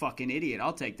 "You're a fucking idiot.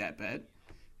 I'll take that bet."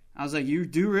 I was like, "You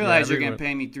do realize you're going to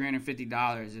pay me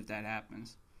 $350 if that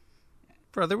happens?"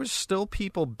 Bro, there was still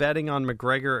people betting on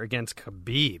McGregor against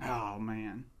Khabib. Oh,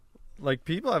 man. Like,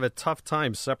 people have a tough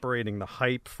time separating the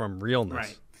hype from realness.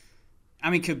 Right. I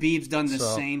mean, Khabib's done the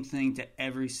same thing to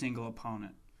every single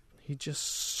opponent. He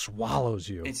just swallows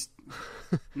you. It's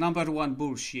number one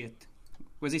bullshit.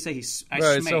 What does he say?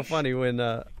 It's so funny when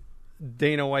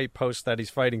Dana White posts that he's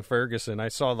fighting Ferguson. I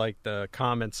saw like the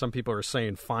comments. Some people are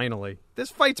saying, "Finally, this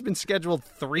fight's been scheduled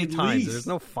 3 times. There's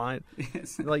no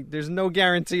there's no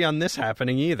guarantee on this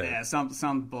happening either." Yeah,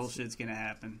 some bullshit's gonna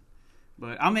happen.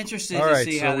 But I'm interested All to right,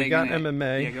 see so how we they got gonna...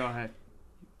 MMA. Yeah, go ahead.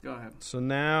 Go ahead. So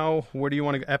now, where do you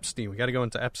want to go? Epstein. We got to go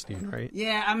into Epstein, right?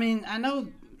 Yeah, I mean, I know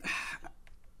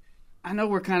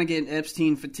we're kind of getting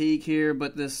Epstein fatigue here,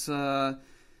 but this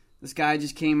guy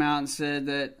just came out and said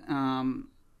that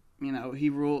he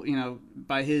ruled,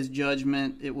 by his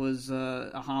judgment, it was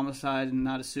a homicide and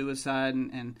not a suicide.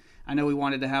 And I know we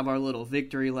wanted to have our little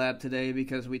victory lap today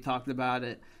because we talked about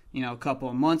it, a couple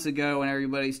of months ago, and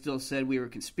everybody still said we were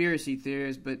conspiracy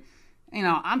theorists. But,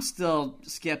 I'm still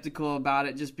skeptical about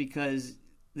it just because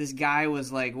this guy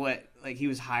was he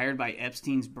was hired by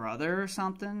Epstein's brother or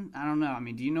something? I don't know. I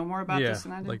mean, do you know more about this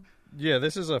than I do?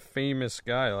 This is a famous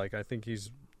guy. Like, I think he's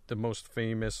the most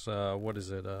famous,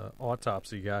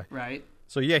 autopsy guy. Right.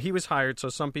 So, yeah, he was hired. So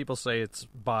some people say it's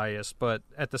biased, but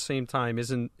at the same time,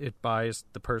 isn't it biased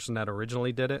the person that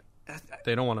originally did it?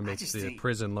 They don't want to make the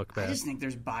prison look bad. I just think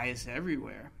there's bias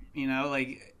everywhere. And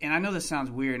I know this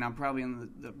sounds weird, and I'm probably in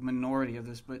the minority of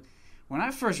this, but when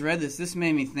I first read this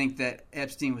made me think that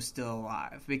Epstein was still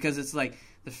alive. Because it's like,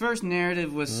 the first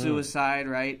narrative was suicide,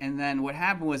 right? And then what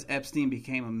happened was Epstein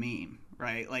became a meme,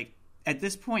 right? Like, at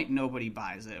this point, nobody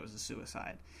buys that it was a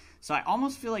suicide. So I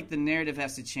almost feel like the narrative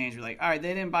has to change. We're like, all right,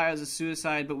 they didn't buy it as a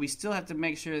suicide, but we still have to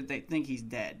make sure that they think he's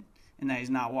dead and that he's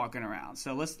not walking around.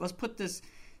 So let's put this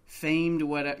famed,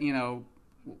 what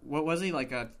was he,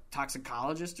 like a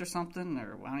toxicologist or something?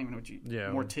 Or I don't even know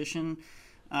mortician.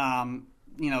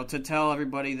 To tell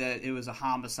everybody that it was a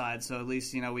homicide, so at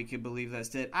least, we could believe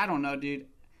that's it. I don't know, dude.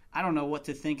 I don't know what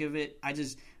to think of it.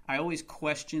 I always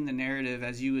question the narrative,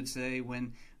 as you would say,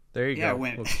 when... There you go.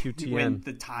 When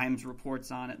the Times reports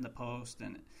on it in the Post,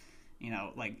 and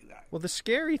Well, the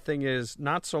scary thing is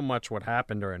not so much what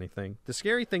happened or anything. The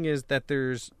scary thing is that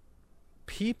there's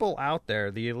people out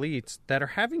there, the elites, that are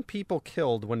having people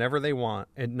killed whenever they want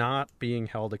and not being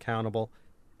held accountable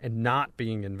and not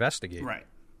being investigated. Right.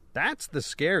 That's the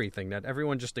scary thing that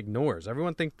everyone just ignores.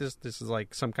 Everyone thinks this is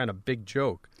like some kind of big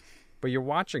joke, but you're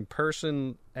watching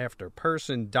person after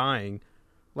person dying.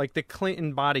 Like the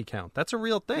Clinton body count. That's a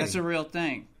real thing. That's a real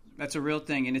thing.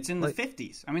 And it's in the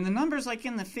 50s. I mean, the number's like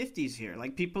in the 50s here.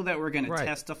 Like people that were going to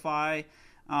testify.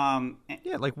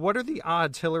 What are the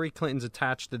odds Hillary Clinton's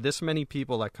attached to this many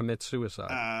people that commit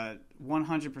suicide?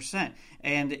 100%.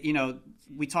 And,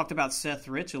 we talked about Seth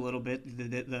Rich a little bit,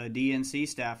 the DNC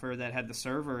staffer that had the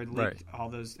server and leaked all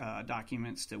those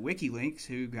documents to WikiLeaks,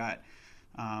 who got...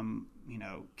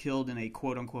 killed in a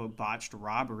quote-unquote botched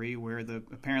robbery where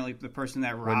apparently the person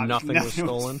that robbed nothing was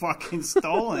stolen. Was fucking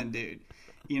stolen, dude.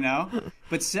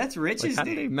 But Seth Rich's... how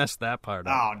did they mess that part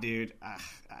up? Oh, dude.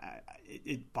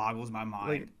 It boggles my mind.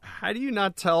 Like, how do you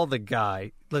not tell the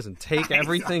guy, listen, take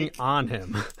everything on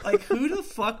him? Like, who the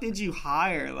fuck did you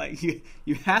hire? Like, you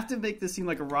have to make this seem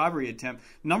like a robbery attempt.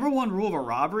 Number one rule of a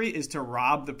robbery is to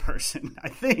rob the person, I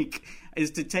think,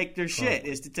 is to take their shit,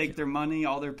 is to take their money,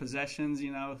 all their possessions,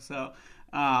 So,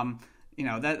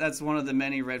 that's one of the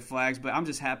many red flags. But I'm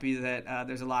just happy that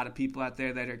there's a lot of people out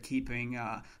there that are keeping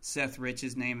Seth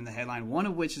Rich's name in the headline, one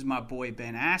of which is my boy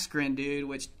Ben Askren, dude,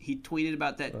 which he tweeted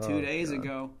about that 2 days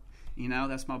ago.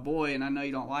 That's my boy, and I know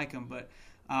you don't like him, but...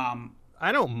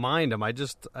 I don't mind him.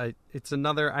 It's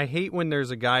another... I hate when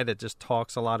there's a guy that just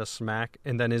talks a lot of smack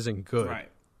and then isn't good. Right.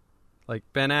 Like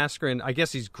Ben Askren, I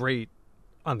guess he's great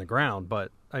on the ground,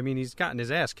 but... I mean, he's gotten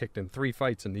his ass kicked in 3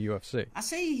 fights in the UFC. I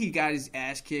say he got his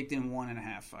ass kicked in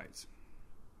 1.5 fights.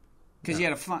 Because he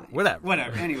had a fun...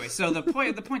 Whatever. Anyway, so the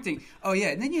point thing... Oh, yeah,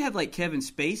 and then you have, Kevin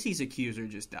Spacey's accuser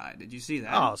just died. Did you see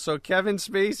that? Oh, so Kevin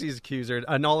Spacey's accuser,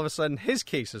 and all of a sudden his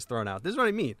case is thrown out. This is what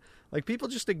I mean. Like, people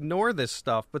just ignore this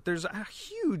stuff, but there's a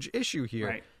huge issue here.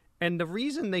 Right. And the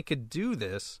reason they could do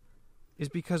this is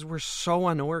because we're so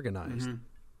unorganized. Mm-hmm.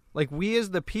 Like, we as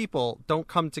the people don't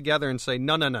come together and say,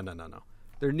 no.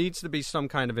 There needs to be some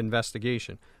kind of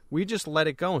investigation. We just let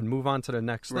it go and move on to the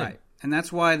next thing. Right. And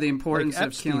that's why the importance of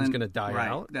Epstein's killing... going to die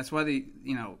out. That's why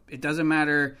it doesn't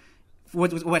matter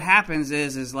what happens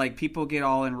is like people get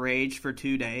all enraged for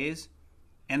 2 days,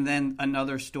 and then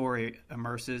another story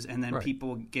emerges, and then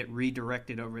people get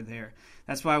redirected over there.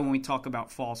 That's why when we talk about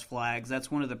false flags,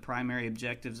 that's one of the primary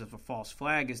objectives of a false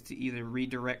flag, is to either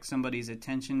redirect somebody's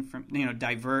attention from,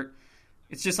 divert.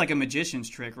 It's just like a magician's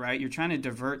trick, right? You're trying to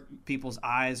divert people's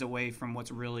eyes away from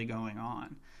what's really going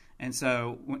on. And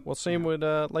so... same with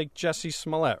like Jesse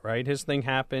Smollett, right? His thing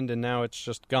happened, and now it's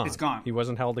just gone. It's gone. He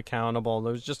wasn't held accountable.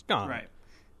 It was just gone. Right.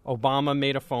 Obama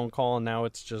made a phone call, and now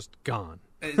it's just gone.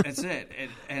 That's it.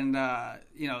 And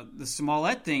the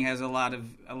Smollett thing has a lot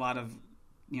of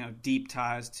deep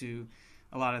ties to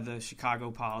a lot of the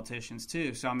Chicago politicians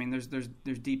too. So I mean, there's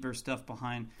deeper stuff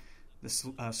behind the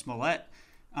Smollett.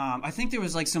 I think there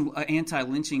was like some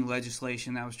anti-lynching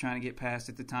legislation that was trying to get passed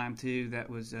at the time too, that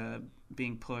was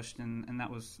being pushed, and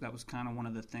that was kind of one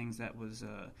of the things that was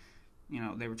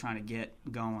they were trying to get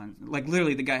going. Like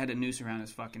literally, the guy had a noose around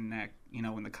his fucking neck.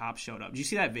 When the cops showed up. Did you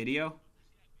see that video?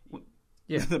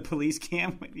 Yeah, the police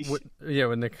cam.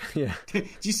 Did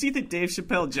you see the Dave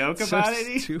Chappelle joke about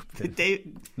it?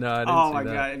 Stupid. No, I didn't. Oh see my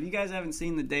that. god! If you guys haven't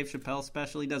seen the Dave Chappelle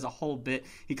special, he does a whole bit.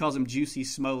 He calls him Juicy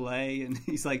Smollett, and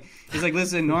he's like,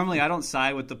 listen, normally I don't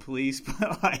side with the police,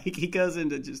 but like he goes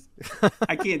into just,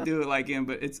 I can't do it like him,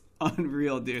 but it's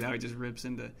unreal, dude, how he just rips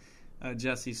into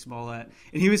Jesse Smollett.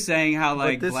 And he was saying how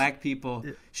black people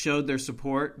showed their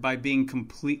support by being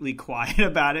completely quiet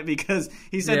about it, because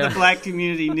he said the black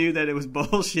community knew that it was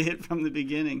bullshit from the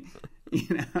beginning.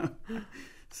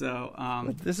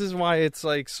 So this is why it's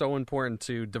like so important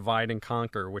to divide and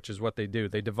conquer, which is what they do.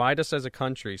 They divide us as a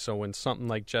country, so when something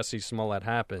like Jesse Smollett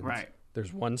happens,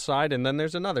 there's one side and then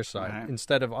there's another side,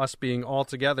 instead of us being all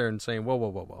together and saying,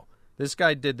 whoa. This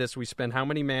guy did this. We spent how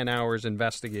many man hours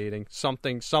investigating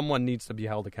something? Someone needs to be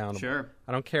held accountable. Sure.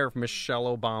 I don't care if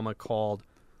Michelle Obama called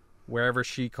wherever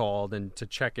she called and to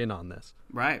check in on this.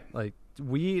 Right. Like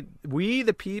we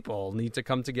the people need to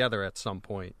come together at some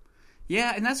point.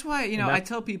 Yeah, and that's why, I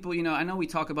tell people, I know we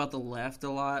talk about the left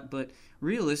a lot, but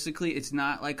realistically, it's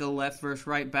not like a left versus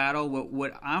right battle.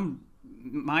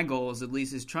 My goal is, at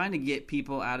least, is trying to get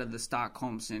people out of the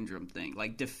Stockholm Syndrome thing,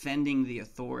 like defending the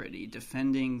authority,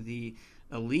 defending the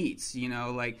elites,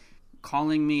 like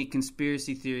calling me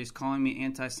conspiracy theorist, calling me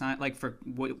anti-science, like for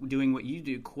doing what you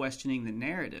do, questioning the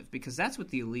narrative, because that's what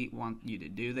the elite want you to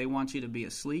do. They want you to be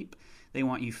asleep. They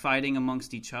want you fighting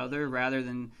amongst each other rather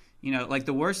than, like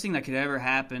the worst thing that could ever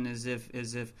happen is if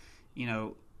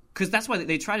because that's why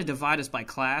they try to divide us by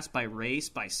class, by race,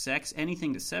 by sex,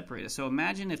 anything to separate us. So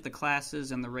imagine if the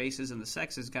classes and the races and the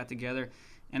sexes got together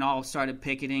and all started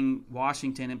picketing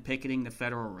Washington and picketing the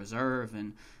Federal Reserve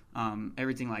and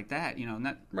everything like that.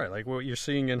 Right, like what you're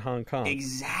seeing in Hong Kong.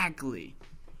 Exactly,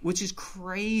 which is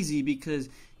crazy because,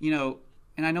 and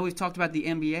I know we've talked about the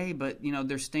NBA, but,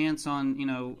 their stance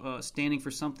on, standing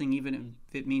for something, even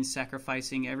if it means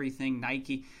sacrificing everything,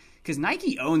 Nike, because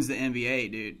Nike owns the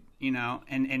NBA, dude.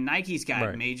 And Nike's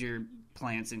got major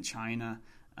plants in China.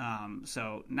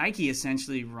 So Nike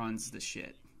essentially runs the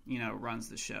shit, runs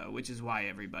the show, which is why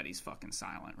everybody's fucking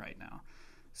silent right now.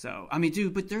 So, I mean,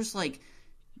 dude, but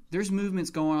there's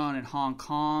movements going on in Hong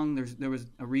Kong. There was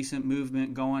a recent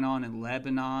movement going on in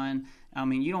Lebanon. I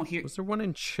mean, you don't hear... Was there one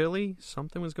in Chile?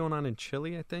 Something was going on in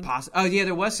Chile, I think? Oh, yeah,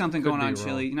 there was something going on in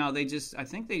Chile. I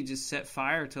think they just set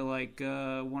fire to, like,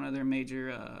 one of their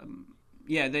major...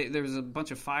 there was a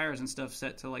bunch of fires and stuff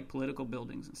set to like political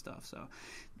buildings and stuff. So,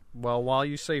 well, while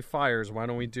you say fires, why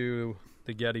don't we do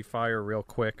the Getty Fire real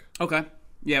quick? Okay,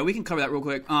 yeah, we can cover that real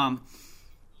quick.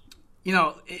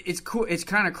 It's cool. It's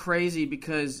kind of crazy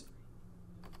because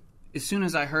as soon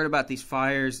as I heard about these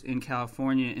fires in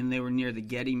California and they were near the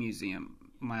Getty Museum,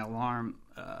 my alarm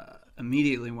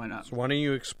immediately went up. So why don't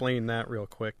you explain that real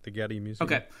quick? The Getty Museum.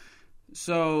 Okay,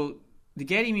 so. The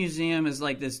Getty Museum is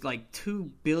like this $2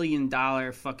 billion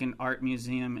fucking art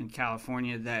museum in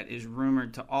California that is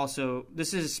rumored to also,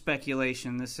 this is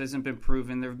speculation, this hasn't been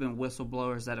proven, there have been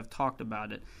whistleblowers that have talked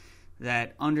about it,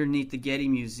 that underneath the Getty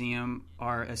Museum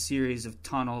are a series of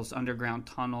tunnels, underground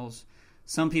tunnels.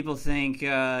 Some people think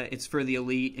it's for the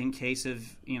elite in case of,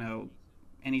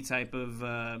 any type of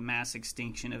mass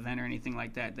extinction event or anything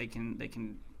like that. They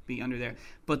can be under there.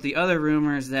 But the other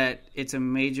rumor is that it's a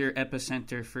major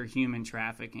epicenter for human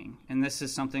trafficking. And this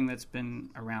is something that's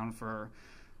been around for,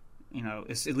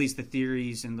 it's, at least the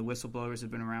theories and the whistleblowers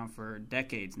have been around for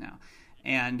decades now.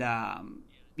 And,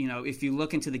 if you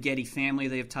look into the Getty family,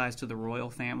 they have ties to the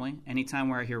royal family. Anytime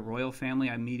where I hear royal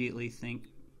family, I immediately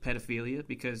think pedophilia,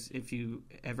 because if you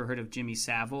ever heard of Jimmy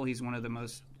Savile, he's one of the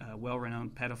most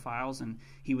well-renowned pedophiles, and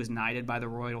he was knighted by the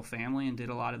royal family and did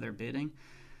a lot of their bidding.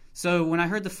 So when I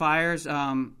heard the fires,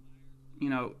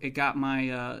 it got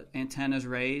my antennas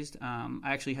raised. I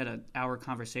actually had an hour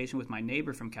conversation with my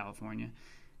neighbor from California,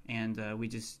 and we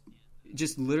just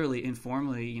literally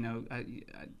informally, I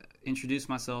introduced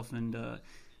myself, and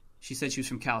she said she was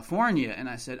from California, and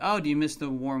I said, "Oh, do you miss the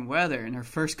warm weather?" And her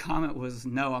first comment was,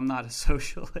 "No, I'm not a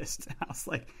socialist." And I was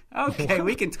like, "Okay,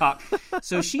 we can talk."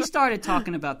 So she started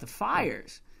talking about the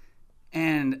fires,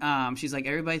 and she's like,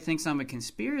 "Everybody thinks I'm a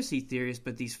conspiracy theorist,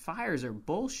 but these fires are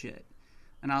bullshit."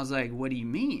 And I was like, "What do you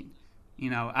mean?"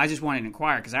 I just wanted to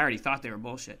inquire because I already thought they were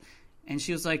bullshit. And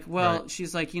she was like, "Well," right.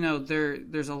 She's like,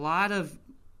 there's a lot of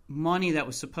money that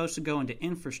was supposed to go into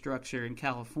infrastructure in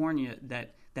California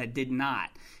that did not.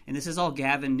 And this is all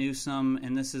Gavin Newsom,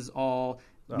 and this is all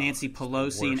Nancy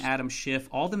Pelosi and Adam Schiff.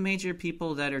 All the major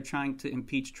people that are trying to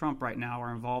impeach Trump right now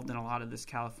are involved in a lot of this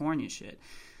California shit.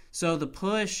 So the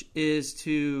push is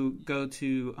to go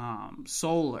to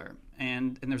solar,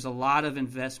 and there's a lot of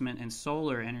investment in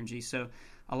solar energy. So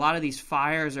a lot of these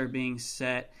fires are being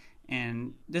set,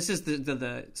 and this is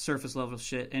the surface level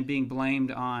shit, and being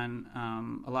blamed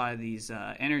on a lot of these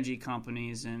energy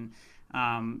companies. And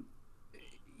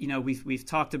we've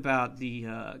talked about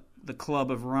the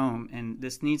Club of Rome, and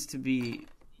this needs to be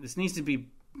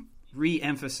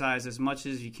re-emphasized as much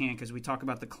as you can, because we talk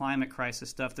about the climate crisis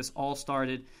stuff. This all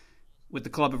started with the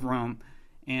Club of Rome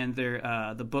and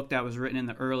the book that was written in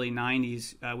the early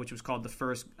 90s, which was called The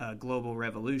First Global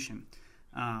Revolution.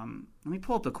 Let me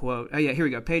pull up the quote. Oh, yeah, here we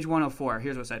go. Page 104.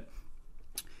 Here's what it said.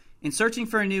 "In searching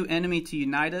for a new enemy to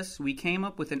unite us, we came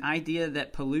up with an idea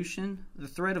that pollution, the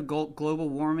threat of global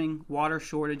warming, water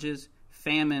shortages,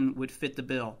 famine would fit the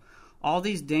bill. All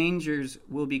these dangers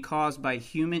will be caused by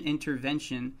human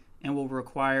intervention and will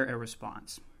require a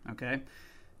response." Okay?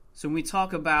 So when we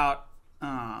talk about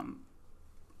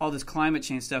all this climate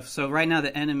change stuff, so right now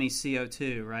the enemy is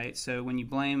CO2, right? So when you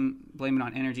blame it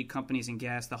on energy companies and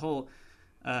gas, the whole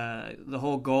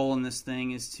goal in this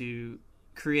thing is to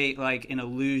create like an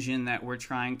illusion that we're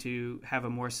trying to have a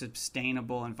more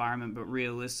sustainable environment, but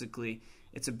realistically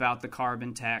it's about the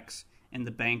carbon tax and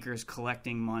the bankers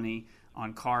collecting money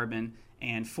on carbon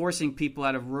and forcing people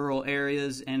out of rural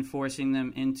areas and forcing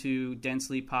them into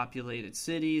densely populated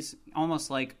cities, almost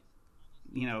like,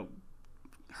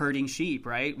 herding sheep,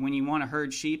 right? When you want to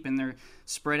herd sheep and they're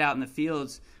spread out in the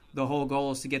fields, the whole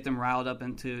goal is to get them riled up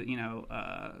into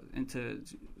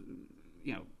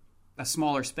a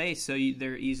smaller space so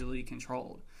they're easily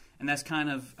controlled. And that's kind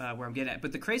of where I'm getting at.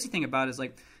 But the crazy thing about it is,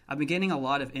 like, I've been getting a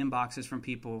lot of inboxes from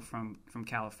people from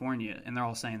California, and they're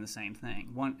all saying the same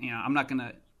thing. I'm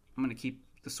gonna keep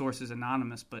the sources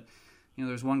anonymous, but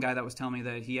there's one guy that was telling me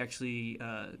that he actually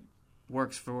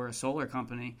works for a solar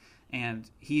company, and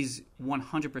he's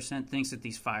 100% thinks that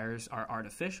these fires are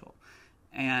artificial.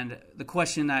 And the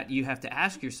question that you have to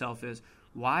ask yourself is,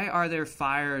 why are there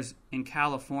fires in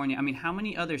California? I mean, how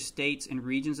many other states and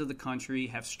regions of the country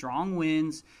have strong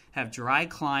winds, have dry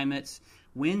climates?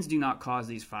 Winds do not cause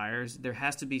these fires. There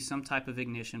has to be some type of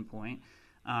ignition point.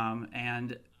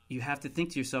 And you have to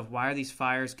think to yourself, why are these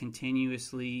fires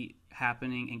continuously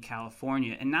happening in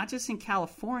California? And not just in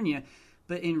California,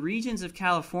 but in regions of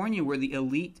California where the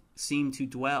elite seem to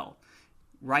dwell,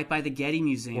 right by the Getty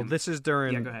Museum. Well, this is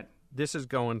during... Yeah, go ahead. This is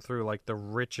going through like the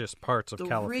richest parts of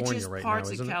California right now, isn't it? The richest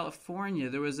parts of California.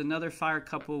 There was another fire a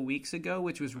couple of weeks ago,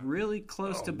 which was really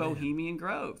close to Bohemian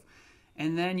Grove.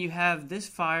 And then you have this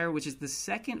fire, which is the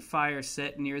second fire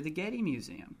set near the Getty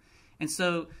Museum. And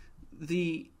so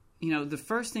the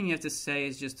first thing you have to say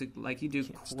is just to, like you do,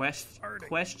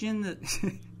 question the...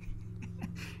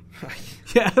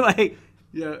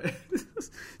 Yeah.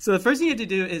 So the first thing you have to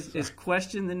do is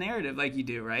question the narrative, like you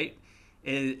do, right?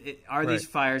 Are these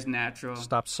fires natural?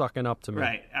 Stop sucking up to me.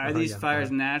 Right. Are these fires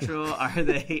natural? Are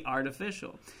they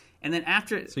artificial? And then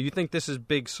after... So you think this is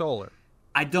big solar?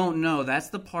 I don't know. That's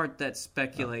the part that's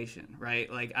speculation, right?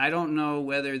 Like, I don't know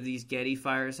whether these Getty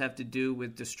fires have to do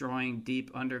with destroying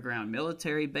deep underground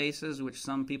military bases, which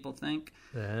some people think.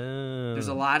 Oh. There's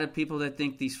a lot of people that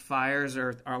think these fires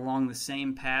are along the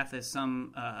same path as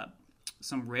some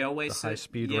railway system.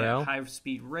 High-speed rail?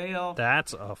 High-speed rail.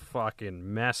 That's a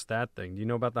fucking mess, that thing. Do you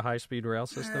know about the high-speed rail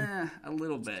system? A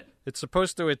little bit. It's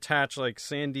supposed to attach, like,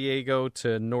 San Diego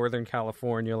to Northern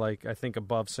California, like, I think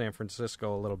above San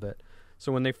Francisco a little bit.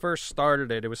 So when they first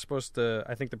started it, it was supposed to,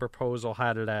 I think the proposal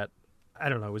had it at, I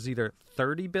don't know, it was either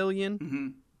 $30 billion. Mm-hmm.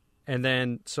 And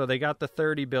then, so they got the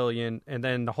 $30 billion, and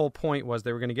then the whole point was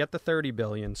they were going to get the $30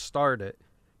 billion, start it,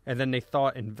 and then they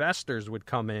thought investors would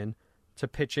come in to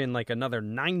pitch in like another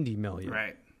 $90 million.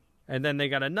 Right. And then they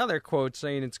got another quote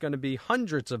saying it's going to be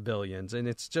hundreds of billions, and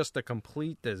it's just a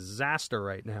complete disaster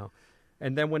right now.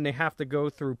 And then when they have to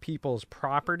go through people's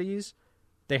properties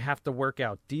they have to work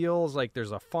out deals. Like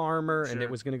there's a farmer, and it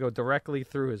was going to go directly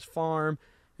through his farm.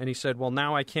 And he said, well,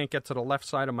 now I can't get to the left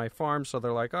side of my farm. So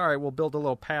they're like, all right, we'll build a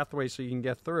little pathway so you can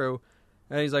get through.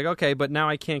 And he's like, okay, but now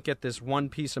I can't get this one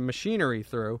piece of machinery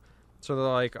through. So they're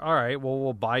like, all right, well,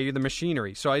 we'll buy you the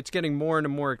machinery. So it's getting more and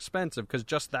more expensive because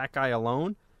just that guy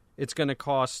alone, it's going to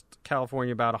cost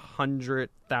California about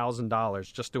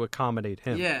 $100,000 just to accommodate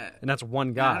him. Yeah. And that's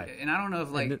one guy. And I don't know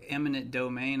if, like, eminent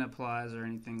domain applies or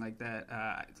anything like that.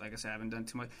 Like I said, I haven't done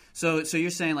too much. So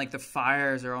you're saying, like, the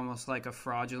fires are almost like a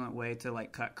fraudulent way to,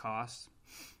 like, cut costs?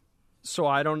 So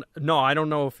I don't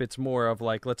know if it's more of,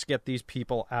 like, let's get these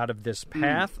people out of this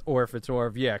path, or if it's more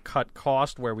of, cut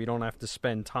cost where we don't have to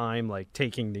spend time, like,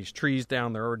 taking these trees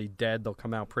down. They're already dead. They'll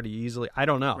come out pretty easily. I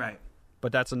don't know. Right.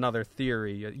 But that's another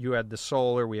theory. You had the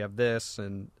solar, we have this,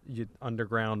 and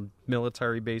underground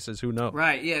military bases. Who knows?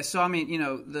 Right. Yeah. So I mean,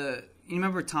 you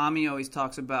remember Tommy always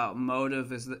talks about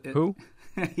motive as the who?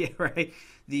 Yeah. Right.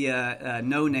 The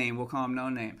No Name. We'll call him No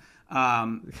Name.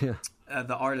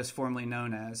 The artist formerly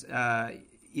known as.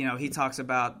 He talks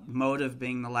about motive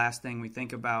being the last thing we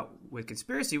think about with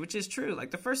conspiracy, which is true.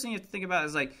 Like the first thing you have to think about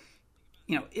is like,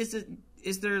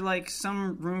 is there like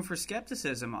some room for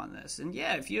skepticism on this? And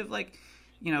yeah, if you have like,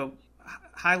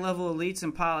 high level elites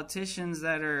and politicians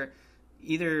that are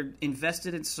either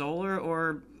invested in solar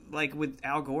or like with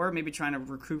Al Gore, maybe trying to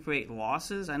recuperate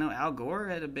losses. I know Al Gore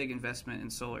had a big investment in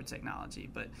solar technology,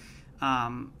 but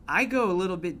I go a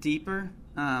little bit deeper.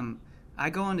 I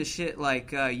go into shit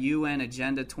like UN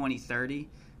Agenda 2030,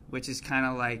 which is kind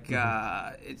of like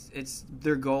it's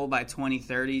their goal by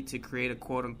 2030 to create a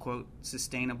quote unquote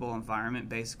sustainable environment.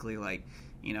 Basically, like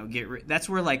that's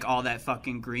where like all that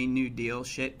fucking Green New Deal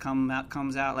shit comes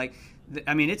out. Like,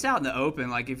 I mean, it's out in the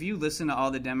open. Like, if you listen to all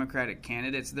the Democratic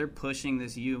candidates, they're pushing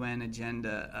this UN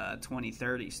Agenda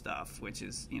 2030 stuff, which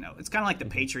is it's kind of like the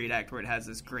Patriot Act where it has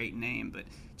this great name, but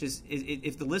just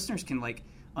if the listeners can like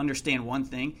understand one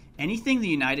thing, anything the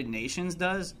United Nations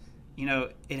does,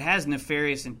 it has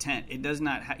nefarious intent. It does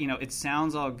not, it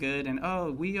sounds all good and,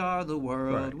 we are the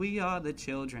world, right. We are the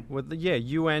children. Well,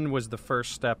 UN was the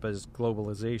first step as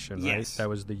globalization, right? Yes. That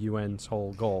was the UN's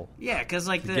whole goal. Yeah, because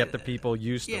like get the people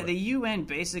used to it. Yeah, the UN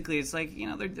basically, it's like,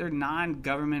 they're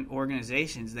non-government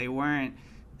organizations. They weren't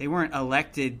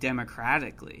elected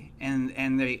democratically,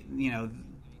 and they,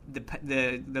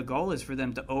 the goal is for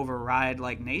them to override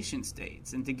like nation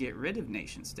states and to get rid of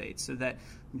nation states so that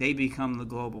they become the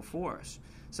global force.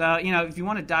 So if you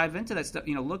want to dive into that stuff,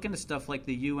 look into stuff like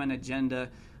the UN Agenda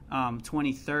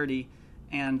 2030,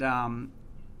 and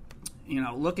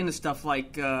look into stuff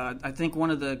like I think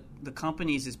one of the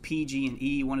companies is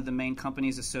PG&E, one of the main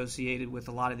companies associated with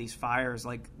a lot of these fires,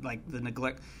 like the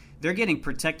neglect. They're getting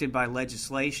protected by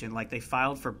legislation. Like, they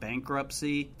filed for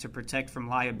bankruptcy to protect from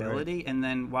liability. Right. And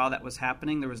then while that was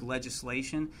happening, there was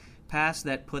legislation passed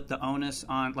that put the onus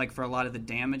on, like, for a lot of the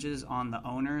damages on the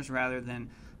owners rather than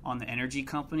on the energy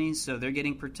companies. So they're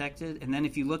getting protected. And then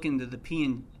if you look into the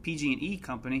PG&E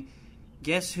company,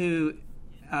 guess who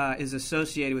is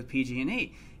associated with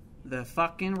PG&E? The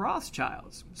fucking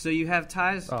Rothschilds. So you have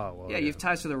ties. Oh, well, you have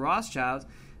ties to the Rothschilds.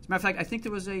 As a matter of fact, I think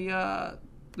there was a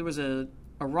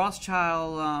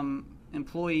Rothschild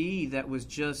employee that was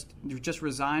just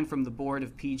resigned from the board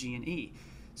of PG&E.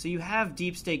 So you have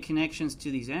deep state connections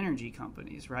to these energy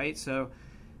companies, right? So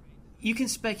you can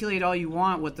speculate all you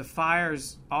want what the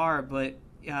fires are, but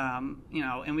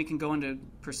and we can go into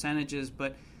percentages,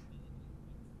 but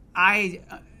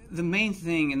the main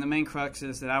thing and the main crux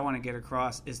is that I want to get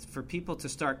across is for people to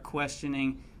start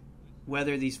questioning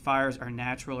whether these fires are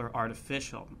natural or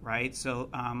artificial, right? So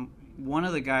one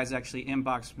of the guys actually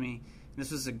inboxed me.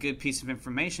 This was a good piece of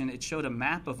information. It showed a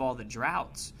map of all the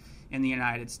droughts in the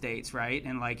United States, right?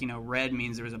 And red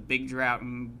means there was a big drought,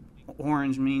 and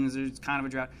orange means there's kind of a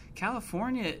drought.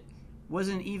 California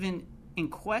wasn't even in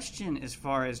question as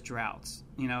far as droughts,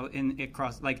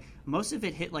 across, like, most of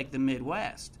it hit like the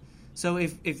Midwest. So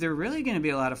if there are really going to be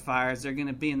a lot of fires, they're going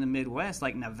to be in the Midwest,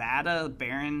 like Nevada,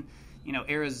 Barron,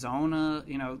 Arizona,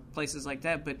 places like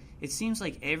that. But it seems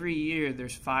like every year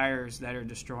there's fires that are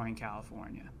destroying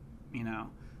California,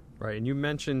 Right, and you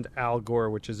mentioned Al Gore,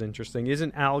 which is interesting.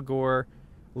 Isn't Al Gore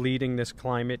leading this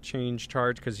climate change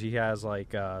charge because he has like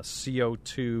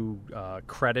CO2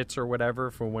 credits or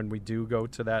whatever for when we do go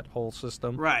to that whole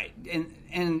system? Right, and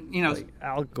like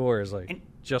Al Gore is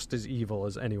just as evil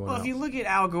as anyone else. Well, if you look at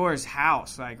Al Gore's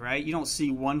house, right, you don't see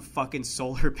one fucking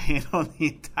solar panel on the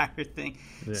entire thing.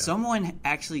 Yeah. Someone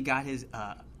actually got his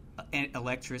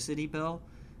electricity bill,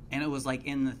 and it was like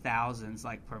in the thousands,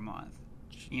 like per month.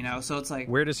 So it's like,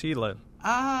 where does he live?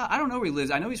 I don't know where he lives.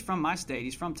 I know he's from my state.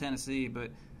 He's from Tennessee, but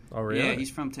Oh, really? Yeah, he's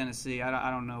from Tennessee.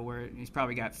 I don't know where. He's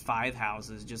probably got 5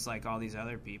 houses, just like all these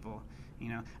other people.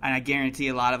 And I guarantee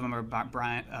a lot of them are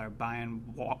buying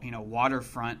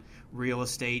waterfront real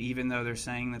estate, even though they're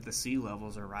saying that the sea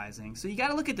levels are rising. So you got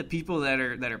to look at the people that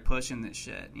are pushing this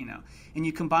shit, And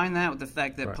you combine that with the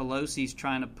fact that Pelosi's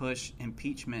trying to push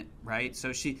impeachment, right?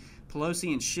 So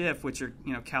Pelosi and Schiff, which are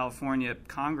California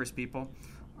Congress people,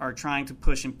 are trying to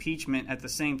push impeachment at the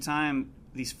same time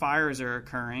these fires are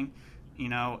occurring,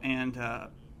 and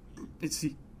it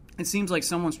seems like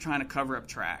someone's trying to cover up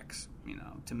tracks.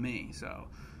 To me. So,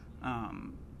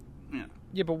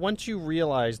 Yeah, but once you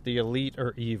realize the elite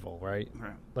are evil, right?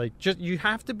 Right. Like, you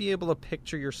have to be able to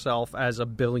picture yourself as a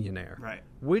billionaire. Right.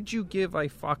 Would you give a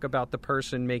fuck about the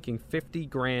person making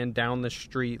 $50,000 down the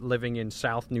street living in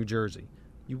South New Jersey?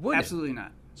 You wouldn't. Absolutely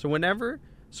not. So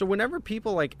whenever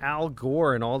people like Al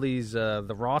Gore and all these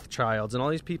the Rothschilds and all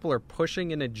these people are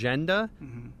pushing an agenda,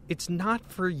 it's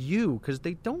not for you because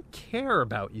they don't care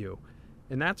about you.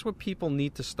 And that's what people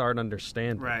need to start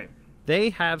understanding. Right.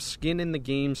 They have skin in the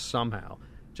game somehow.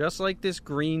 Just like this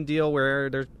Green Deal where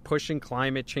they're pushing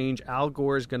climate change, Al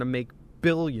Gore is going to make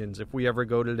billions if we ever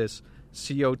go to this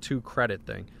CO2 credit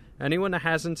thing. Anyone that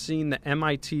hasn't seen the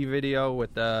MIT video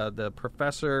with the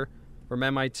professor from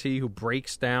MIT who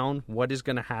breaks down what is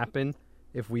going to happen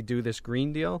if we do this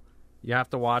Green Deal, you have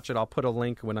to watch it. I'll put a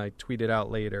link when I tweet it out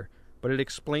later. But it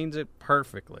explains it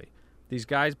perfectly. These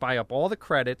guys buy up all the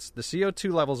credits. The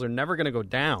CO2 levels are never going to go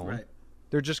down. Right.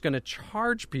 They're just going to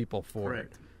charge people for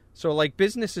Correct. it. So, like,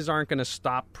 businesses aren't going to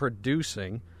stop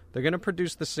producing. They're going to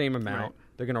produce the same amount.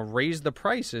 Right. They're going to raise the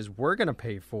prices. We're going to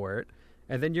pay for it.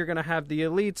 And then you're going to have the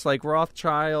elites like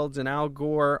Rothschilds and Al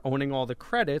Gore owning all the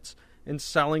credits and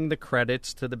selling the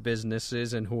credits to the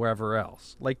businesses and whoever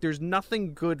else. Like, there's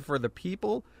nothing good for the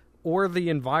people or the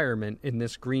environment in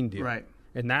this Green Deal. Right.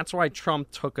 And that's why Trump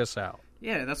took us out.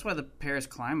 Yeah, that's why the Paris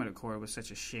Climate Accord was such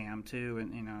a sham too,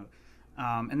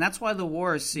 and that's why the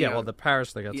war is Yeah, well, the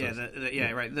Paris thing. Right.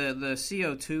 The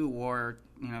CO2 war,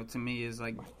 to me is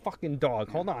like Fucking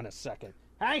dog. Hold on a second,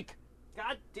 Hank.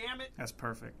 God damn it. That's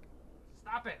perfect.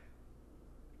 Stop it.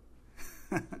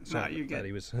 No, you get.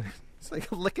 He was. It's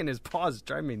like licking his paws. It's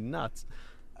driving me nuts.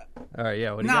 All right,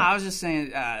 yeah. What do you No, got? I was just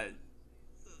saying.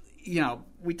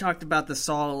 We talked about the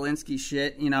Saul Alinsky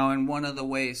shit, and one of the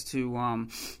ways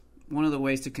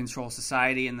to control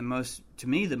society, and the most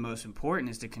important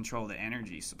is to control the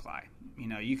energy supply.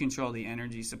 You control the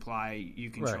energy supply, you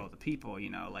control the people.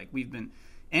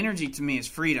 Energy to me is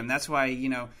freedom. That's why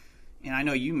and I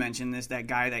know you mentioned this. That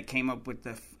guy that came up with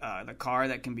the car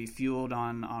that can be fueled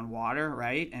on water,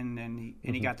 right? And then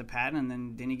he got the patent, and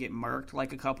then didn't he get murked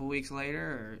like a couple weeks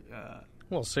later? Or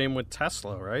Well, same with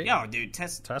Tesla, right? Yeah, dude,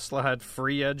 Tesla had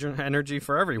free energy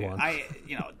for everyone.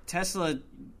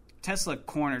 Tesla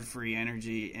cornered free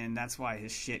energy, and that's why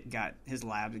his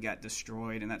labs got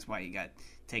destroyed, and that's why he got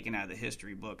taken out of the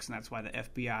history books, and that's why the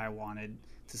FBI wanted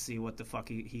to see what the fuck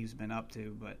he's been up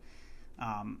to. But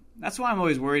that's why I'm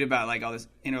always worried about like all this,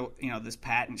 this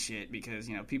patent shit, because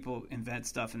people invent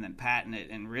stuff and then patent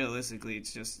it, and realistically,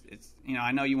 it's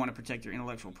I know you want to protect your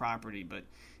intellectual property, but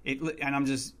and I'm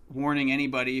just warning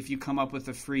anybody, if you come up with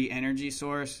a free energy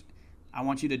source, I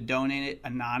want you to donate it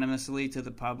anonymously to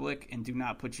the public and do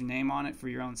not put your name on it for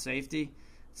your own safety.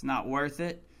 It's not worth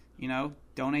it.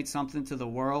 Donate something to the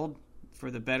world for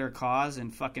the better cause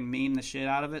and fucking meme the shit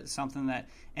out of it. Something that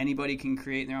anybody can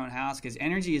create in their own house, because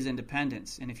energy is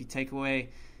independence. And if you take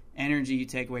away energy, you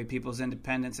take away people's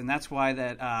independence. And that's why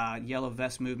that yellow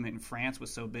vest movement in France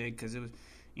was so big, because it was,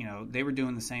 they were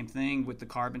doing the same thing with the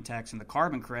carbon tax and the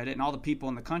carbon credit, and all the people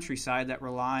in the countryside that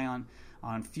rely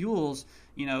on fuels,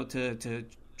 to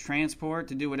transport,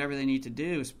 to do whatever they need to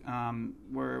do,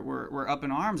 we're up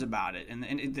in arms about it.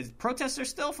 And the protests are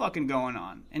still fucking going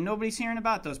on, and nobody's hearing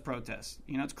about those protests.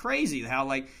 It's crazy how,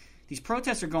 like, these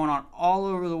protests are going on all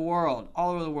over the world.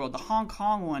 The Hong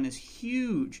Kong one is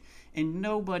huge, and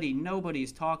nobody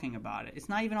is talking about it. It's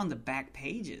not even on the back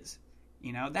pages.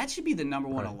 That should be the number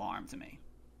one alarm to me.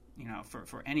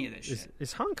 For any of this shit.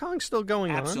 Is Hong Kong still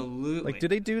going on? Absolutely. Like, do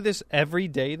they do this every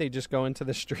day? They just go into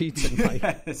the streets and like,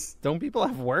 yes. Don't people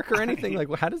have work or anything?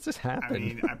 Like, how does this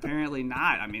happen? Apparently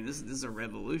not. This is a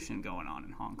revolution going on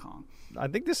in Hong Kong. I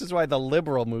think this is why the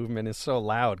liberal movement is so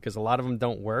loud, because a lot of them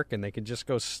don't work and they can just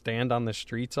go stand on the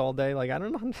streets all day. Like, I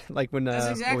don't know, like when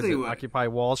Occupy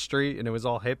Wall Street and it was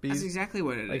all hippies. That's exactly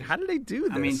what it is. Like, how did they do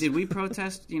this? Did we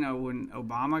protest? When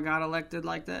Obama got elected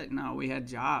like that? No, we had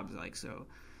jobs, like so.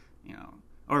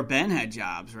 Or Ben had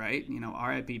jobs, right?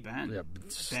 R.I.P. Ben. Yeah,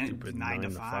 stupid 9 to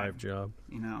 5 job.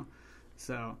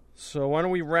 So why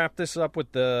don't we wrap this up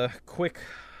with the quick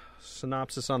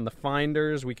synopsis on the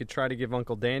finders. We could try to give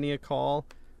Uncle Danny a call.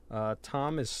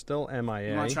 Tom is still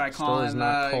MIA. You want to try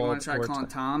calling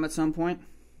Tom at some point?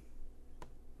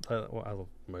 Well,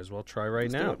 I might as well try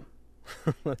right now.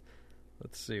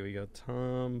 Let's see. We got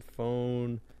Tom,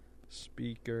 phone,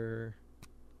 speaker.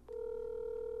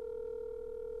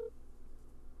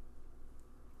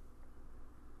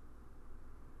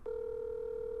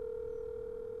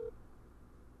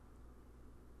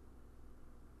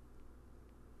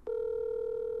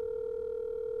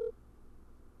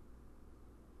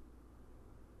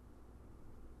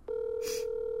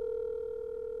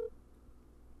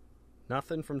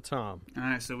 Nothing from Tom. All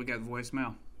right, so we got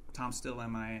voicemail. Tom's still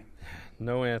MIA.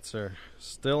 No answer.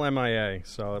 Still MIA.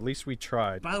 So at least we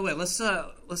tried. By the way, let's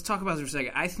talk about this for a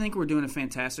second. I think we're doing a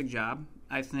fantastic job.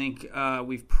 I think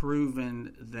we've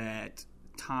proven that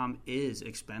Tom is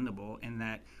expendable and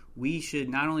that we should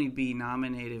not only be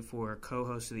nominated for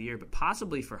co-host of the year, but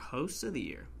possibly for host of the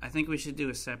year. I think we should do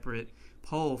a separate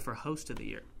poll for host of the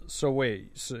year. So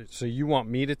wait, so you want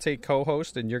me to take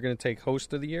co-host and you're going to take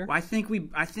host of the year? Well, I think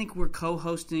we're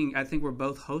co-hosting. I think we're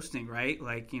both hosting, right?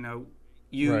 Like, you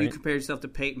compare yourself to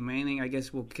Peyton Manning. I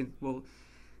guess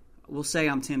we'll say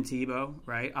I'm Tim Tebow,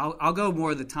 right? I'll go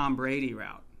more the Tom Brady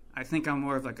route. I think I'm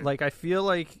more of I feel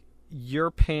like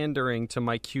you're pandering to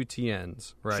my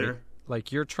QTNs, right? Sure.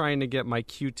 Like you're trying to get my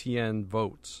QTN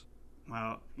votes.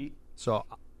 Well, so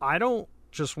I don't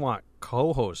just want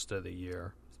co-host of the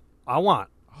year. I want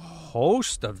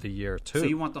host of the year too. So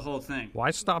you want the whole thing?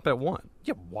 Why stop at one?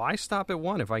 Yeah, why stop at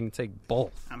one if I can take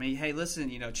both? I mean, hey,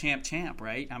 listen, champ,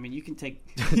 right? I mean, you can take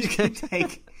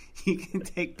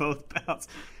both belts.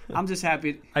 I'm just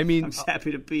happy. I'm just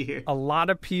happy to be here. A lot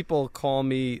of people call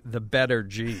me the better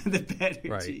G. The better G.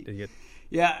 Right.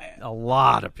 Yeah. A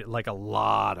lot of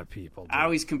people. I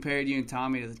always compared you and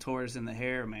Tommy to the tortoise and the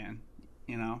hare, man.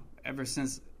 Ever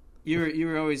since. You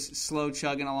were always slow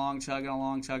chugging along,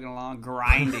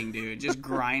 grinding, dude, just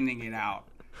grinding it out,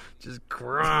 just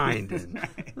grinding.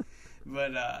 Right.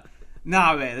 But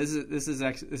no, man, this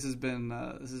has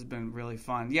been really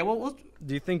fun. Yeah, well,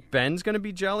 do you think Ben's gonna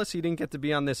be jealous he didn't get to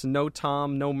be on this No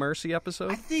Tom, No Mercy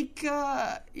episode? I think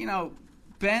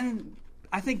Ben.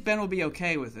 I think Ben will be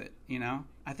okay with it.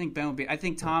 I think Ben will be. I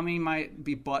think Tommy might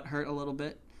be butthurt a little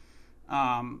bit.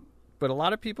 But a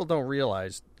lot of people don't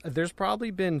realize there's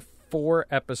probably been 4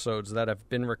 episodes that have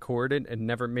been recorded and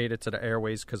never made it to the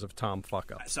airways because of Tom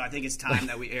fuck-ups. So I think it's time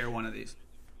that we air one of these.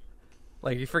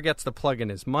 Like he forgets to plug in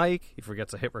his mic, he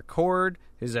forgets to hit record,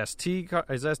 his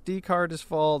SD card is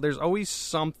full. There's always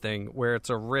something where it's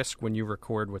a risk when you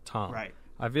record with Tom. Right.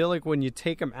 I feel like when you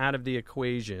take him out of the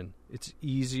equation, it's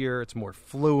easier, it's more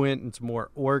fluent, it's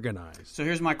more organized. So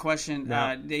here's my question.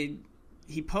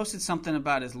 He posted something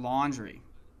about his laundry.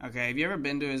 Okay, have you ever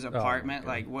been to his apartment?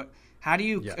 How do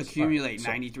you accumulate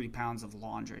 93 pounds of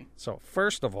laundry? So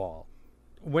first of all,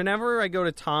 whenever I go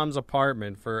to Tom's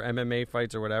apartment for MMA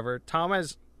fights or whatever, Tom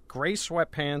has gray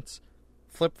sweatpants,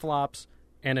 flip-flops,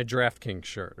 and a DraftKings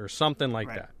shirt or something like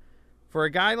that. For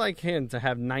a guy like him to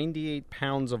have 98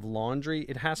 pounds of laundry,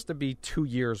 it has to be 2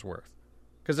 years' worth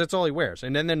because that's all he wears.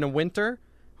 And then in the winter,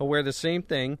 he'll wear the same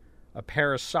thing, a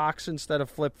pair of socks instead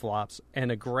of flip-flops,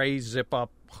 and a gray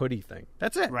zip-up hoodie thing.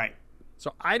 That's it. Right.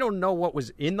 So I don't know what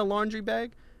was in the laundry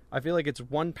bag. I feel like it's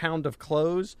 1 pound of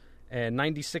clothes and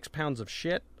 96 pounds of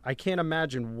shit. I can't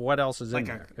imagine what else is in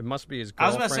there. It must be his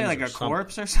girlfriend. I was about to say a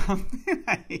corpse or something.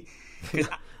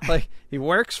 Like he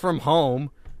works from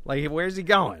home. Like where's he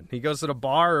going? He goes to the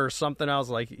bar or something else.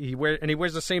 Like he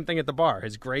wears the same thing at the bar.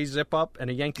 His gray zip up and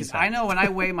a Yankees hat. I know when I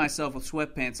weigh myself with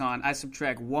sweatpants on, I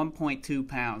subtract 1.2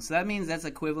 pounds. So that means that's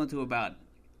equivalent to about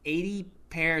 80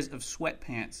 pairs of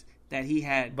sweatpants that he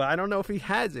had. But I don't know if he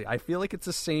has it. I feel like it's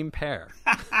the same pair.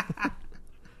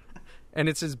 And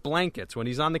it's his blankets. When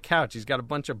he's on the couch, he's got a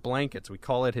bunch of blankets. We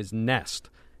call it his nest.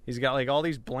 He's got like all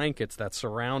these blankets that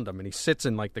surround him, and he sits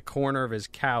in like the corner of his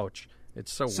couch.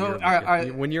 It's so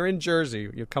weird. When you're in Jersey,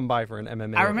 you come by for an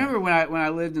MMA. I remember when I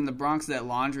lived in the Bronx that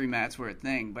laundry mats were a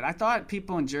thing, but I thought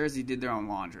people in Jersey did their own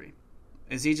laundry.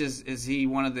 Is he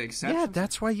one of the exceptions? Yeah,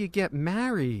 that's why you get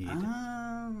married.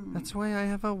 That's why I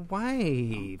have a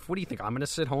wife. What do you think? I'm going to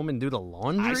sit home and do the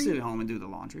laundry? I sit at home and do the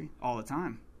laundry all the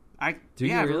time. I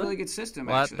have a really good system,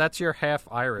 well, actually. That's your half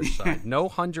Irish side. No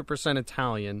 100%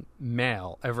 Italian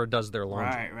male ever does their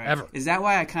laundry. Right. Ever. Is that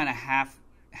why I kind of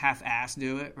half-ass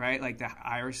do it, right? Like the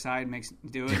Irish side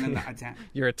do it, and then the Italian...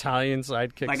 Your Italian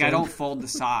side kicks in? I don't fold the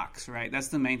socks, right? That's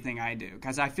the main thing I do.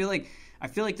 Because I feel like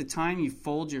the time you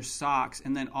fold your socks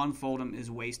and then unfold them is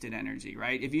wasted energy,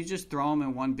 right? If you just throw them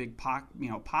in one big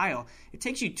pile, it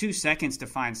takes you 2 seconds to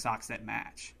find socks that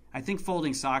match. I think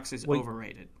folding socks is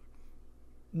overrated.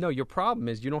 No, your problem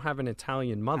is you don't have an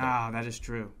Italian mother. Ah, that is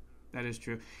true. That is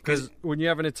true. Because when you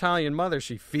have an Italian mother,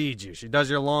 she feeds you. She does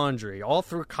your laundry all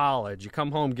through college. You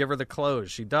come home, give her the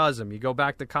clothes. She does them. You go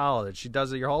back to college. She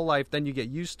does it your whole life. Then you get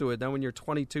used to it. Then when you're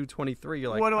 22, 23, you're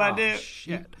like, what do I do?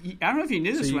 Shit. I don't know if you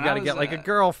knew this. So you got to get like a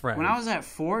girlfriend. When I was at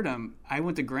Fordham, I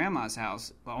went to Grandma's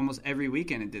house almost every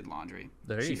weekend and did laundry.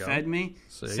 There she you go. fed me,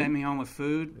 sent me home with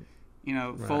food,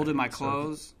 folded my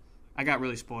clothes. So, I got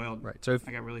really spoiled. Right. So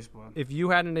I got really spoiled. If you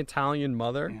had an Italian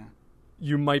mother,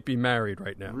 you might be married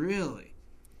right now. Really?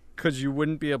 Because you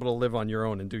wouldn't be able to live on your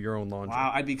own and do your own laundry.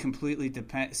 Wow, I'd be completely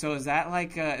dependent. So is that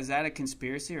like is that a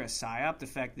conspiracy or a psyop? The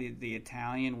fact that the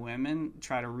Italian women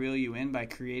try to reel you in by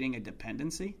creating a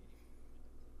dependency?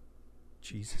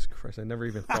 Jesus Christ, I never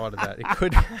even thought of that. It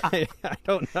could, I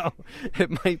don't know. It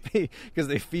might be because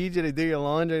they feed you, they do your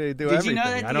laundry, they do everything. Did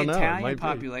you know that the Italian population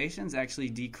population's actually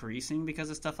decreasing because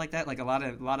of stuff like that? Like a lot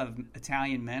of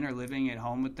Italian men are living at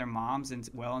home with their moms and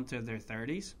well into their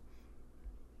 30s.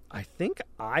 I think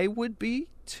I would be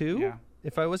too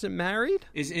if I wasn't married.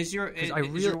 Is your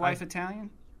wife Italian?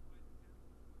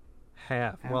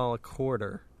 Half. Well, a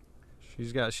quarter.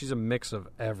 She's a mix of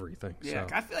everything. Yeah,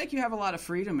 so. I feel like you have a lot of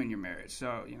freedom in your marriage.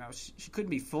 So she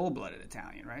couldn't be full-blooded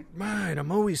Italian, right? Mine,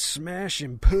 I'm always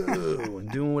smashing poo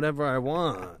and doing whatever I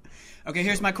want. Okay,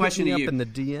 here's my question to you. Up in the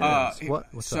DMs.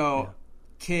 What's up? Yeah.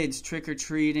 Kids trick or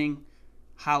treating,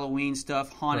 Halloween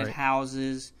stuff, haunted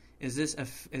houses. Is this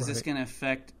going to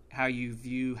affect how you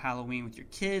view Halloween with your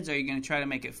kids? Are you going to try to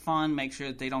make it fun, make sure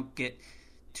that they don't get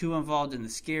too involved in the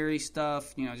scary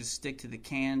stuff, just stick to the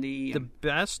candy? The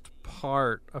best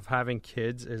part of having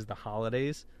kids is the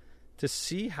holidays, to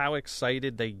see how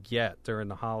excited they get during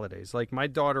the holidays. Like my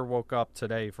daughter woke up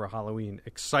today for Halloween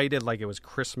excited like it was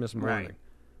Christmas morning. Right.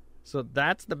 So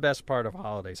that's the best part of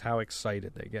holidays, how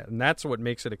excited they get. And that's what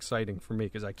makes it exciting for me,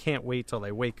 because I can't wait till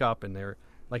they wake up and they're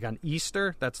like on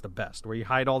Easter. That's the best, where you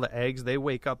hide all the eggs. They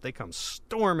wake up, they come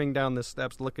storming down the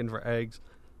steps looking for eggs.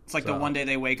 It's like the one day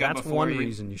they wake up before That's one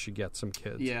reason you should get some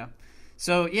kids. Yeah.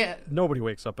 So, yeah. Nobody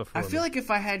wakes up before I feel like if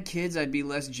I had kids, I'd be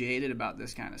less jaded about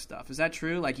this kind of stuff. Is that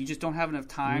true? Like, you just don't have enough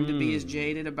time to be as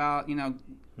jaded about,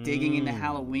 digging into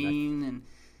Halloween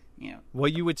and, Well,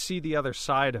 you would see the other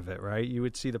side of it, right? You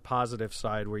would see the positive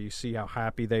side where you see how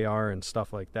happy they are and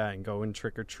stuff like that, and going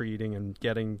trick-or-treating and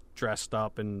getting dressed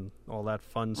up and all that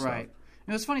fun stuff. Right.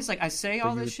 It's funny. It's like I say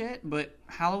all this shit, but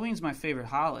Halloween's my favorite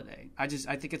holiday. I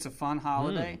think it's a fun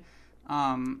holiday.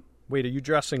 Wait, are you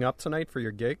dressing up tonight for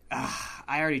your gig?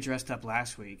 I already dressed up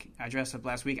last week. I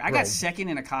got second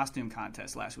in a costume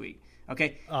contest last week.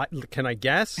 Okay. Can I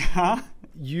guess? Huh?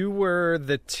 You were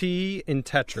the T in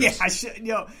Tetris. Yeah, I should.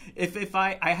 If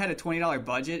I had a $20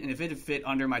 budget, and if it had fit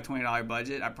under my $20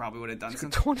 budget, I probably would have done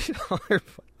something. $20.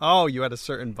 Oh, you had a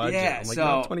certain budget. Yeah, I'm like,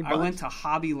 so $20? I went to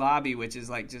Hobby Lobby, which is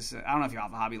like just I don't know if you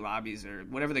have Hobby Lobbies or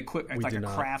whatever they quick. It's like a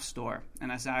craft store,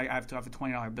 and I said I have to have a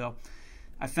 $20 bill.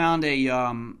 I found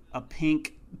a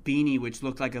pink beanie which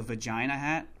looked like a vagina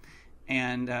hat.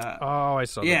 And I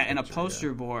saw that. Yeah, and a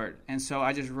poster board. And so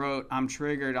I just wrote, "I'm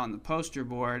triggered" on the poster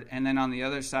board, and then on the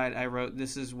other side I wrote,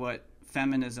 "This is what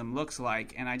feminism looks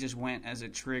like," and I just went as a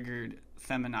triggered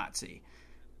feminazi.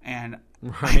 And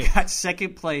I got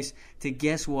second place to,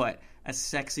 guess what? A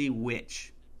sexy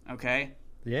witch. Okay?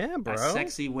 Yeah, bro. A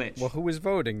sexy witch. Well, who was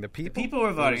voting? The people? The people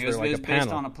were voting. It was like based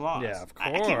on applause. Yeah, of course.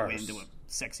 I can't win to a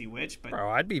sexy witch, but bro,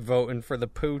 I'd be voting for the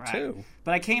poo too.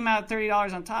 But I came out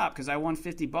 $30 on top because I won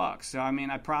 $50. So I mean,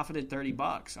 I profited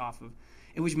 $30 off of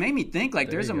it, which made me think like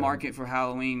there's a market for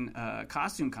Halloween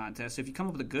costume contests. So if you come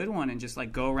up with a good one and just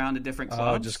like go around to different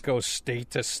clubs, just go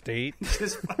state to state,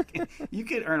 you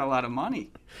could earn a lot of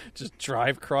money. Just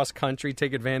drive cross country,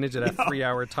 take advantage of that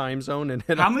 3-hour time zone, and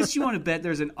hit how much you want to bet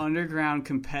there's an underground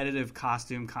competitive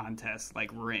costume contest like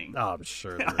ring? Oh, I'm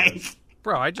sure there is.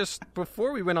 Bro,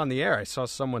 before we went on the air, I saw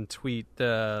someone tweet,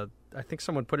 I think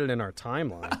someone put it in our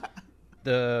timeline,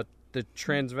 the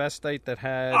transvestite that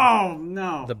had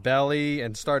the belly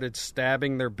and started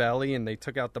stabbing their belly, and they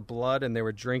took out the blood and they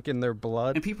were drinking their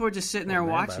blood. And people were just sitting there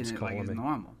watching it like it's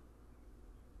normal.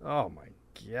 Oh, my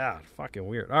God. Fucking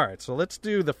weird. All right, so let's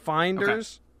do the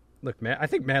Finders. Okay. Look, I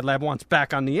think MadLab wants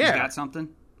back on the air. You got something?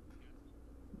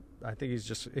 I think he's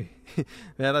just...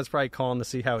 that's probably calling to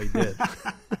see how he did.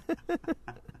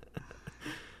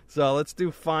 So let's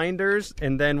do Finders,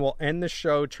 and then we'll end the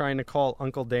show trying to call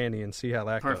Uncle Danny and see how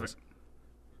that goes.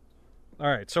 All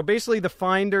right, so basically the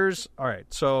Finders... All right,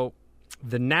 so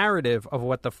the narrative of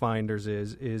what the Finders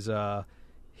is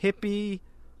hippie,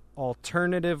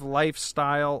 alternative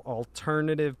lifestyle,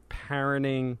 alternative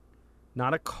parenting,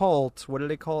 not a cult. What do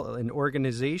they call it? An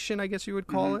organization, I guess you would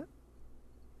call it.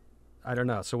 I don't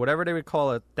know. So whatever they would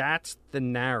call it, that's the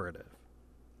narrative.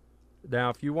 Now,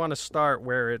 if you want to start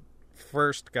where it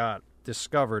first got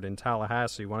discovered in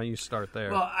Tallahassee, why don't you start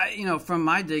there? Well, from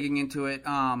my digging into it,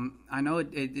 I know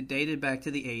it dated back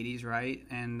to the 80s, right?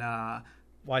 And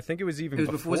well, I think it was even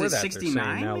before was it that.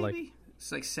 69 now, maybe?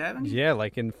 It's like 70? Yeah,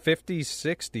 like in 50s,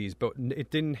 60s, but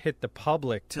it didn't hit the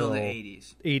public till the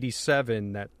 80s.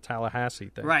 87, that Tallahassee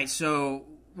thing. Right, so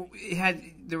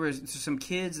there was some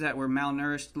kids that were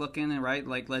malnourished looking, right?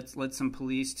 Like led some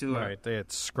police to right. They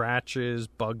had scratches,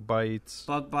 bug bites,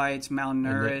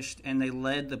 malnourished, and they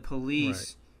led the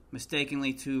police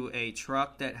mistakenly to a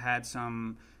truck that had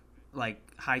some like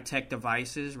high tech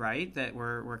devices, right? That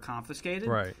were confiscated,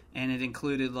 right? And it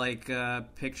included like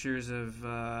pictures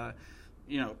of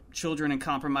children in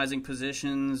compromising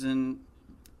positions and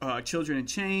children in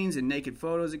chains and naked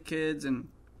photos of kids and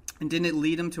didn't it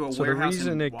lead them to a warehouse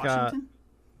in Washington?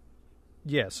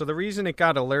 So the reason it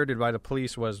got alerted by the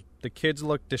police was the kids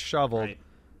looked disheveled, right.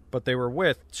 But they were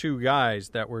with two guys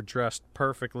that were dressed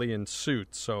perfectly in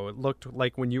suits. So it looked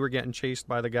like when you were getting chased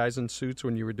by the guys in suits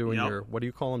when you were doing your, what do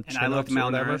you call them, chin-ups? And I looked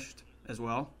malnourished as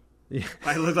well. Yeah.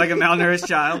 I looked like a malnourished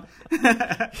child.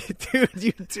 Dude,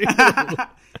 you do.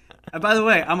 By the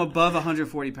way, I'm above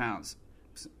 140 pounds.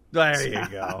 There you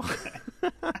go.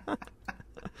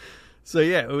 So,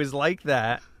 yeah, it was like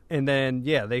that. And then,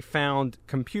 they found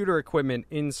computer equipment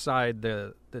inside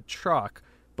the truck,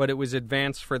 but it was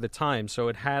advanced for the time. So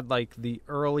it had, like, the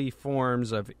early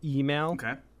forms of email.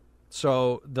 Okay.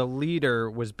 So the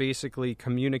leader was basically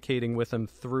communicating with him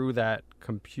through that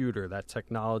computer, that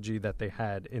technology that they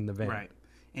had in the van. Right.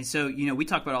 And so, we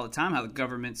talk about all the time how the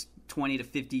government's 20 to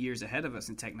 50 years ahead of us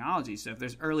in technology. So if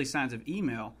there's early signs of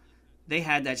email, they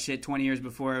had that shit 20 years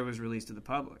before it was released to the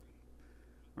public.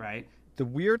 Right? The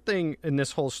weird thing in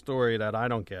this whole story that I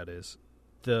don't get is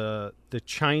the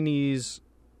Chinese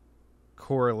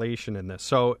correlation in this.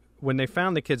 So when they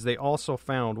found the kids, they also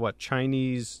found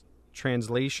Chinese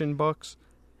translation books,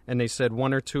 and they said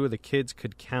one or two of the kids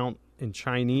could count in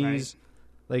Chinese.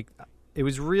 Right. Like, it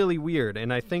was really weird.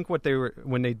 And I think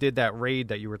when they did that raid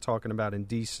that you were talking about in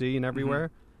DC and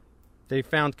everywhere, they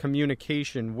found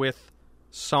communication with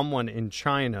someone in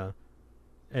China,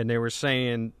 and they were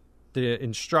saying the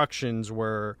instructions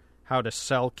were how to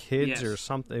sell kids or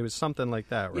something. It was something like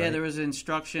that, right? Yeah, there was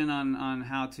instruction on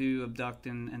how to abduct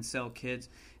and sell kids.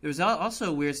 There was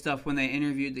also weird stuff when they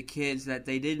interviewed the kids that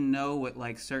they didn't know what,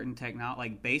 like, certain technology,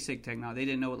 like basic technology. They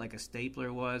didn't know what, like, a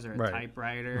stapler was or a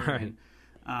typewriter. Right.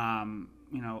 And,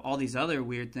 all these other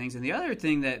weird things. And the other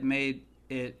thing that made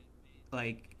it,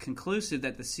 like, conclusive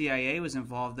that the CIA was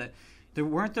involved, that there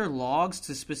weren't logs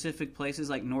to specific places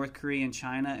like North Korea and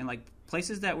China and, like,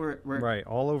 places that were right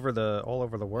all over the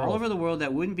world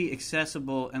that wouldn't be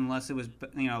accessible unless it was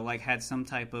like had some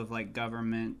type of like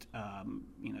government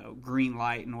green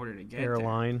light in order to get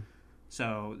airline there.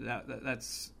 So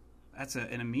that's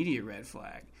an immediate red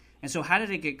flag. And so how did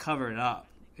it get covered up?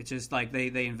 It's just like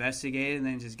they investigated and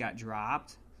then it just got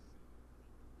dropped.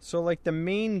 So like the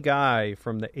main guy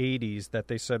from the 80s that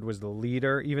they said was the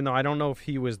leader, even though I don't know if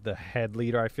he was the head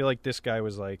leader, I feel like this guy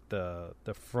was like the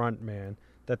front man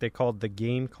that they called the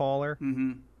game caller.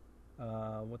 Mm-hmm.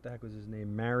 What the heck was his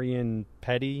name?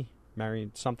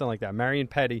 Something like that. Marion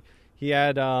Petty. He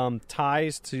had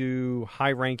ties to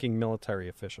high-ranking military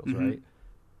officials, right?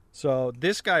 So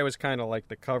this guy was kind of like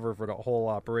the cover for the whole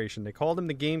operation. They called him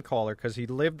the game caller because he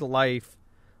lived life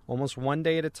almost one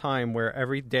day at a time where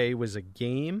every day was a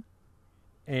game,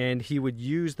 and he would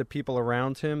use the people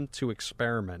around him to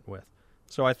experiment with.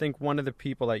 So I think one of the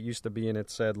people that used to be in it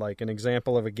said, like, an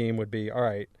example of a game would be, all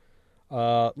right,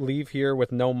 leave here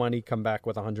with no money, come back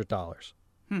with $100.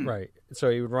 Right. So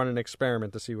he would run an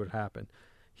experiment to see what happened.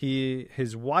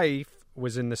 His wife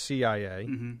was in the CIA,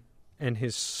 and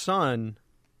his son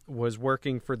was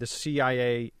working for the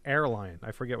CIA airline.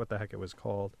 I forget what the heck it was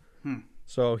called.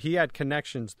 So he had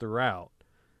connections throughout,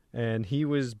 and he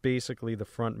was basically the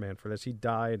front man for this. He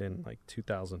died in, like,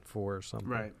 2004 or something.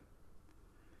 Right.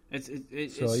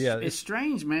 It's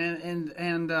strange, man,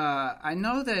 and I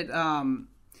know that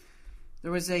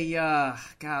there was a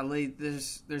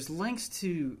there's links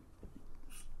to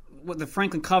what the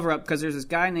Franklin cover-up, because there's this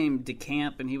guy named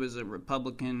DeCamp, and he was a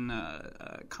Republican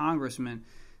congressman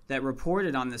that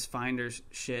reported on this Finders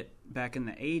shit back in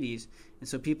the 80s, and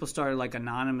so people started like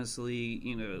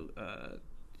anonymously,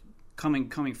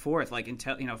 coming forth, like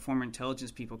former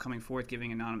intelligence people coming forth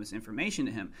giving anonymous information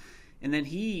to him. And then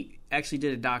he actually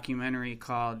did a documentary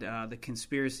called The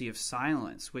Conspiracy of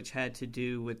Silence, which had to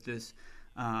do with this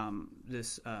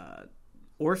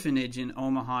orphanage in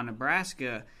Omaha,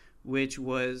 Nebraska, which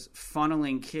was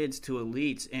funneling kids to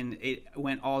elites, and it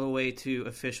went all the way to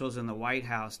officials in the White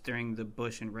House during the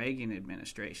Bush and Reagan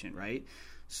administration, right?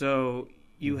 So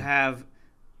you have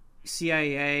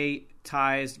CIA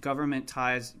ties, government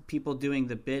ties, people doing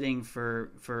the bidding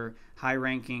for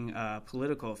high-ranking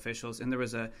political officials, and there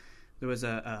was a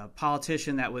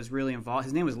politician that was really involved.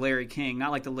 His name was Larry King, not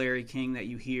like the Larry King that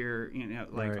you hear,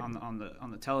 like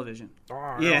on the television.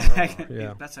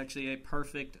 Yeah, that's actually a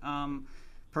perfect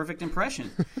impression.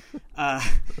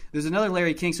 There's another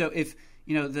Larry King. So if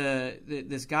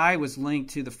this guy was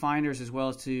linked to the finders as well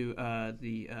as to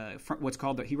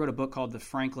he wrote a book called The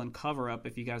Franklin Cover-Up,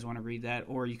 if you guys want to read that,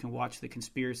 or you can watch The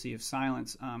Conspiracy of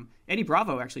Silence. Eddie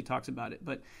Bravo actually talks about it,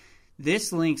 but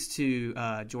this links to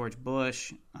George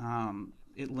Bush.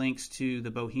 It links to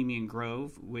the Bohemian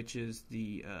Grove, which is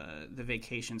the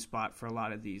vacation spot for a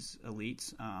lot of these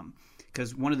elites.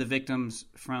 Because one of the victims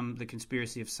from The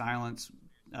Conspiracy of Silence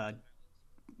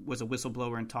was a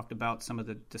whistleblower and talked about some of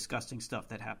the disgusting stuff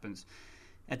that happens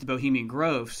at the Bohemian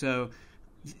Grove. So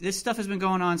this stuff has been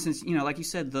going on since, like you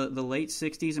said, the late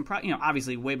 60s and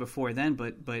obviously way before then,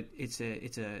 but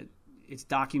it's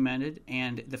documented,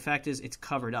 and the fact is it's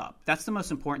covered up. That's the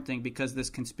most important thing, because this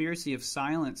Conspiracy of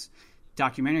Silence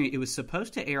documentary, it was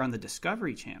supposed to air on the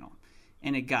Discovery Channel,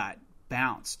 and it got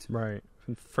bounced. Right.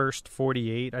 First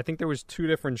 48. I think there was 2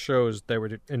 different shows that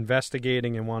were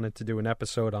investigating and wanted to do an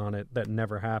episode on it that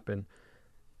never happened.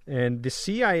 And the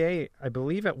CIA, I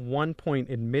believe at one point,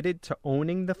 admitted to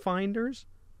owning the finders,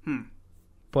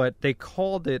 but they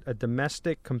called it a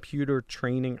domestic computer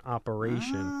training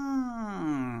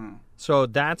operation. So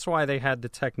that's why they had the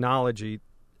technology.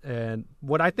 And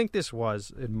what I think this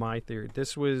was, in my theory,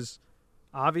 this was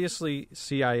obviously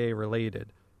CIA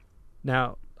related.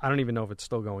 Now, I don't even know if it's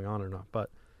still going on or not, but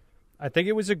I think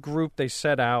it was a group they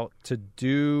set out to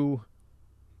do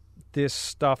this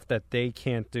stuff that they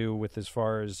can't do with as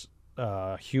far as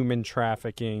human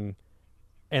trafficking,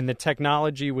 and the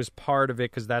technology was part of it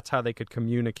because that's how they could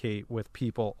communicate with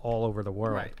people all over the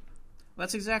world. Right. Well,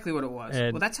 that's exactly what it was.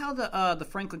 Well, that's how the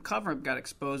Franklin cover-up got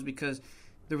exposed, because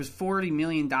there was $40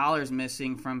 million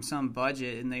missing from some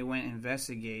budget, and they went and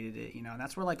investigated it.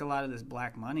 That's where like a lot of this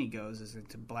black money goes, is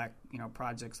into black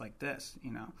projects like this.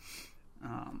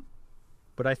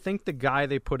 But I think the guy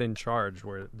they put in charge,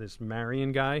 where this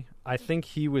Marion guy, I think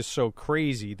he was so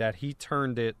crazy that he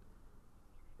turned it.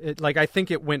 I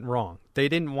think it went wrong. They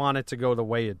didn't want it to go the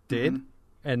way it did,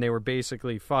 and they were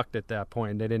basically fucked at that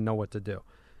point. They didn't know what to do.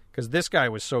 Because this guy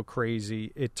was so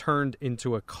crazy, it turned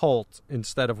into a cult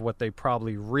instead of what they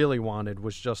probably really wanted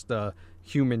was just a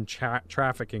human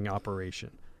trafficking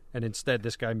operation. And instead,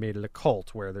 this guy made it a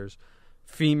cult where there's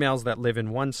females that live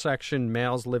in one section,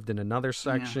 males lived in another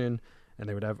section, and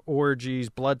they would have orgies,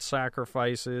 blood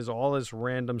sacrifices, all this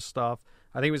random stuff.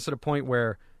 I think it was to the point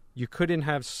where you couldn't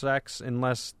have sex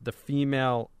unless the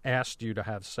female asked you to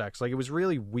have sex. Like, it was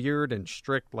really weird and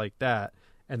strict like that.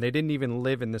 And they didn't even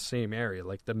live in the same area.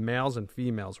 Like, the males and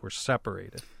females were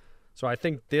separated. So I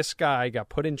think this guy got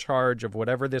put in charge of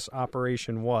whatever this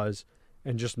operation was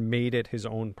and just made it his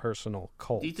own personal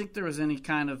cult. Do you think there was any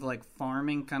kind of, like,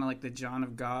 farming, kind of like the John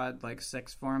of God, like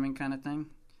sex farming kind of thing?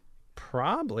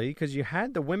 Probably, because you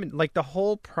had the women. Like, the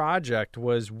whole project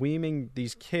was weaning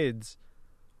these kids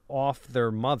off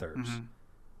their mothers.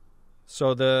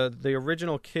 So the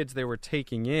original kids they were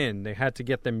taking in, they had to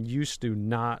get them used to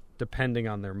not depending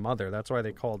on their mother. That's why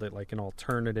they called it like an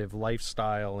alternative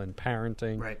lifestyle and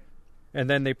parenting. Right. And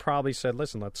then they probably said,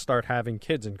 listen, let's start having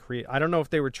kids and create. I don't know if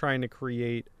they were trying to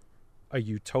create a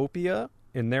utopia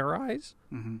in their eyes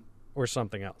or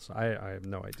something else. I have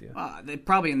no idea. They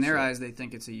probably in their eyes, they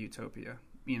think it's a utopia.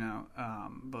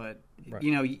 But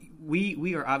right.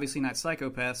 We are obviously not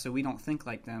psychopaths, so we don't think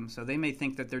like them. So they may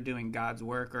think that they're doing God's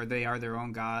work, or they are their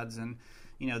own gods, and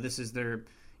this is their.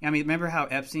 I mean, remember how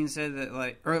Epstein said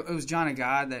that, or it was John of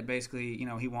God that basically,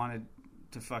 he wanted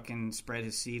to fucking spread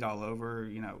his seed all over,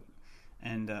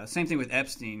 and same thing with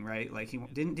Epstein, right? Like, he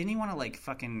didn't he want to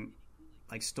fucking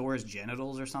store his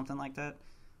genitals or something like that?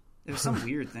 There was some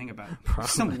weird thing about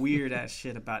some weird ass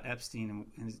shit about Epstein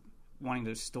and wanting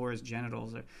to store his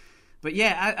genitals. But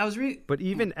yeah, I was really... But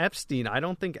even Epstein, I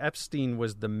don't think Epstein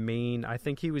was the main... I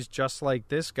think he was just like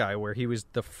this guy, where he was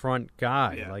the front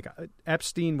guy. Yeah. Like,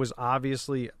 Epstein was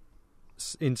obviously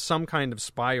in some kind of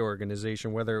spy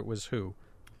organization, whether it was who?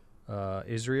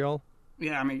 Israel?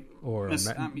 Yeah, I mean... Or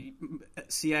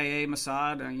CIA,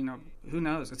 Mossad, who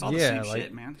knows? It's all the same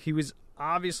shit, man. He was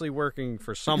obviously working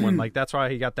for someone. That's why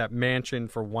he got that mansion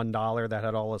for $1 that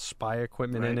had all the spy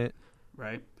equipment in it.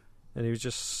 Right. And he was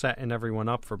just setting everyone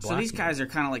up for blackmail. So these guys are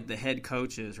kind of like the head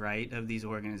coaches, right, of these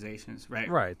organizations, right?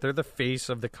 Right. They're the face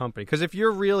of the company. Because if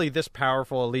you're really this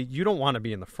powerful elite, you don't want to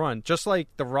be in the front. Just like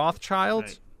the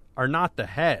Rothschilds are not the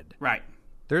head. Right.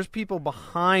 There's people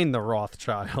behind the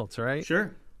Rothschilds, right?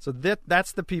 Sure. So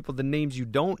that's the people, the names you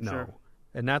don't know. Sure.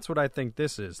 And that's what I think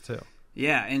this is, too.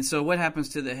 Yeah, and so what happens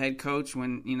to the head coach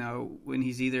when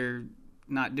he's either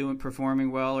not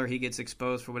performing well or he gets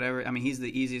exposed for whatever? I mean, he's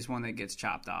the easiest one that gets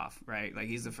chopped off, right? Like,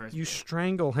 he's the first. You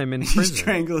strangle him in prison. You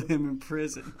strangle him in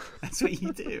prison. That's what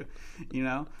you do,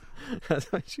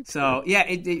 That's what you do. So, yeah,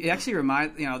 it actually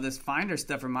reminds, this Finder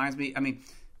stuff reminds me, I mean,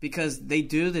 because they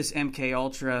do this MK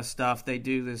Ultra stuff, they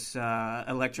do this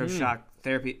electroshock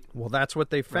therapy. Well, that's what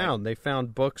they found. Right. They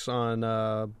found books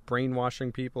on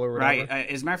brainwashing people or whatever. Right.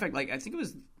 As a matter of fact, I think it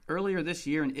was earlier this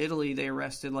year in Italy, they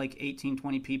arrested 18,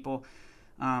 20 people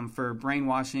for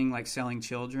brainwashing, selling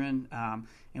children.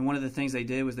 And one of the things they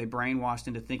did was they brainwashed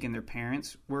into thinking their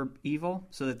parents were evil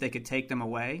so that they could take them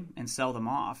away and sell them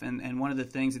off. And one of the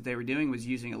things that they were doing was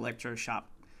using electroshock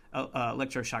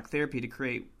therapy to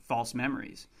create false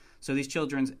memories. So these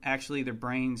children's actually, their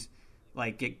brains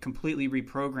get completely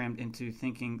reprogrammed into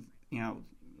thinking,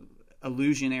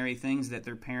 illusionary things that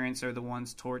their parents are the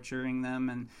ones torturing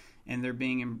them, and they're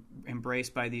being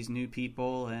embraced by these new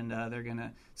people, and they're going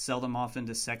to sell them off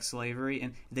into sex slavery,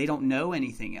 and they don't know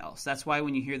anything else. That's why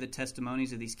when you hear the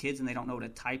testimonies of these kids and they don't know what a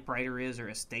typewriter is or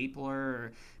a stapler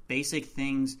or basic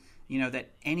things,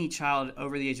 that any child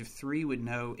over the age of 3 would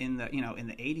know in the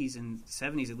 80s and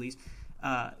 70s at least,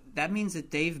 that means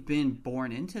that they've been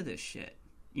born into this shit.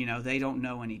 They don't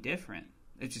know any different.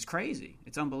 It's just crazy.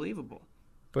 It's unbelievable.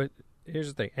 But here's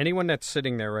the thing. Anyone that's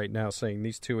sitting there right now saying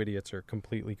these two idiots are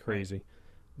completely crazy, right.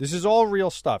 This is all real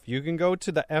stuff. You can go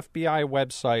to the FBI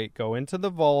website, go into the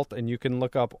vault, and you can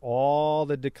look up all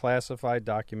the declassified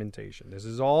documentation. This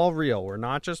is all real. We're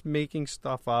not just making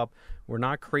stuff up. We're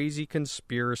not crazy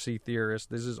conspiracy theorists.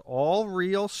 This is all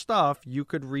real stuff you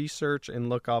could research and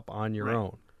look up on your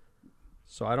own.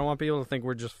 So I don't want people to think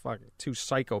we're just fucking two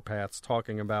psychopaths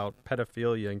talking about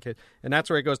pedophilia and kids. And that's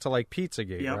where it goes to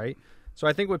Pizzagate, right? So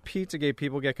I think with Pizzagate,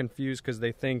 people get confused because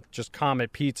they think just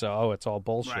Comet Pizza, it's all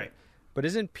bullshit. Right. But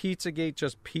isn't Pizzagate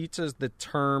just pizza's the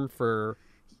term for,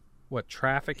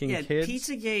 trafficking kids? Yeah,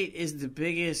 Pizzagate is the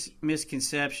biggest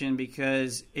misconception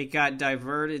because it got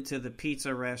diverted to the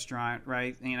pizza restaurant,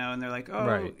 right? And they're like,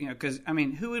 because,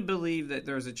 who would believe that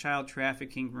there was a child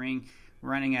trafficking ring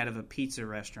running out of a pizza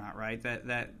restaurant, right?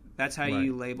 That's how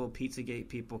you label Pizzagate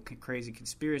people, crazy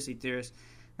conspiracy theorists.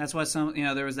 That's why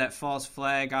there was that false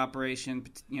flag operation,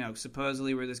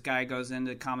 supposedly where this guy goes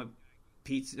into Comet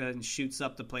Pizza and shoots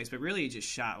up the place, but really he just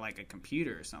shot a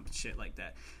computer or some shit like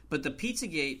that. But the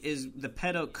Pizzagate is the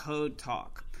pedo code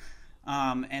talk,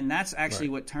 and that's actually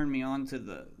what turned me on to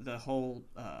the whole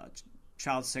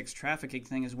child sex trafficking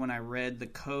thing, is when I read the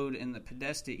code in the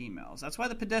Podesta emails. That's why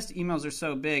the Podesta emails are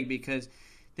so big, because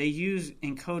they use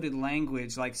encoded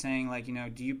language,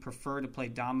 saying, do you prefer to play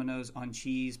dominoes on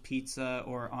cheese, pizza,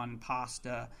 or on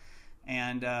pasta?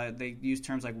 And they use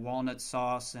terms like walnut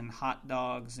sauce and hot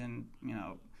dogs and,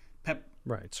 pep.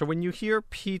 Right. So when you hear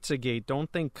Pizzagate,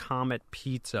 don't think Comet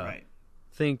Pizza. Right.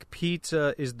 Think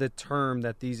pizza is the term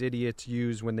that these idiots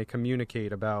use when they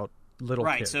communicate about little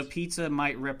kids. Right. So pizza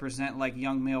might represent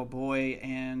young male boy,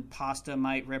 and pasta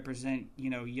might represent,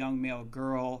 young male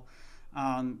girl,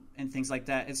 and things like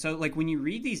that. And so when you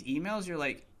read these emails, you're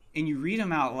and you read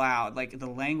them out loud, the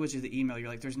language of the email,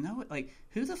 you're there's no,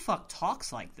 who the fuck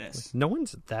talks like this? No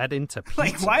one's that into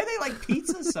pizza. Why do they like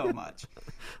pizza so much?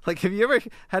 Have you ever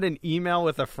had an email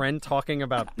with a friend talking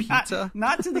about pizza?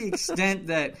 Not to the extent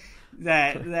that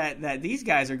these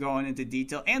guys are going into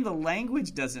detail, and the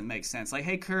language doesn't make sense.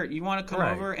 Hey, Kurt, you want to come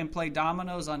over and play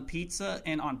dominoes on pizza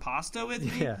and on pasta with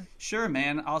me? Yeah. Sure,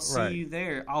 man. I'll see you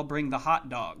there. I'll bring the hot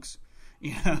dogs.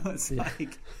 It's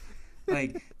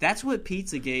that's what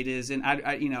Pizzagate is, and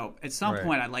I at some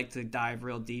point I'd like to dive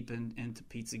real deep into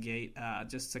Pizzagate,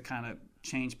 just to kind of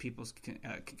change people's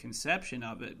conception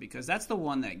of it, because that's the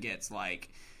one that gets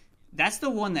that's the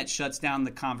one that shuts down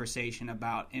the conversation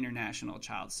about international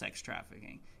child sex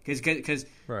trafficking, because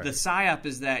the psyop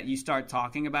is that you start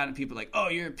talking about it and people are oh,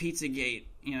 you're a Pizzagate,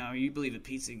 you believe in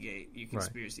Pizzagate, you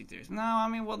conspiracy theorist.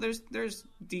 No, there's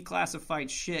declassified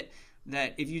shit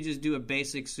that if you just do a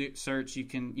basic search, you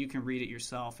can read it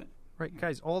yourself. Right,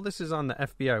 guys, all this is on the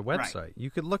FBI website. Right.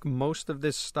 You could look most of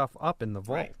this stuff up in the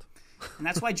vault. Right. And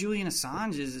that's why Julian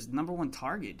Assange is his number one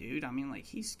target, dude.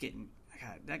 He's getting...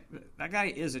 God, that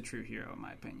guy is a true hero, in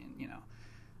my opinion,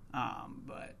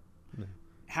 But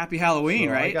happy Halloween,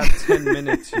 right? I got 10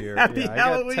 minutes here. Happy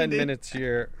Halloween, I got 10 minutes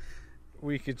here.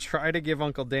 we could try to give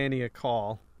Uncle Danny a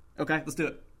call. Okay, let's do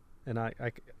it. And I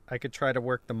could try to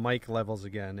work the mic levels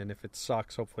again, and if it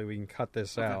sucks, hopefully we can cut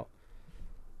this out.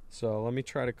 So let me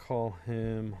try to call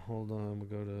him. Hold on, we'll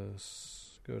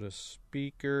go to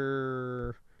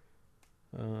speaker.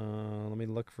 Let me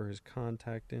look for his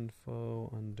contact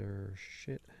info under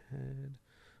shithead.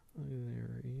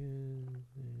 There he is.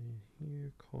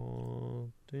 Here,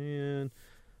 call Dan.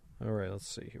 All right, let's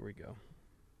see. Here we go.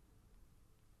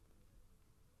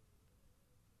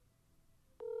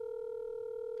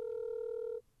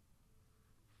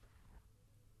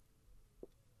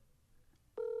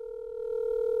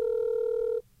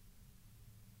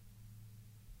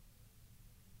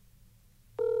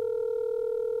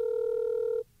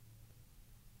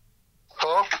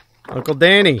 Hello? Uncle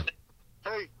Danny.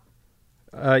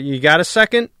 Hey. You got a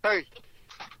second? Hey.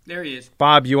 There he is.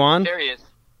 Bob, you on? There he is.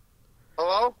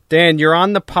 Hello? Dan, you're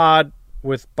on the pod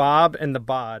with Bob and the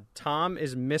Bod. Tom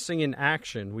is missing in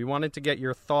action. We wanted to get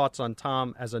your thoughts on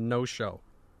Tom as a no-show.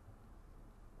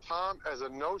 Tom as a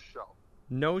no-show.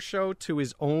 No-show to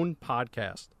his own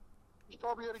podcast. He's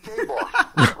probably at a gay bar.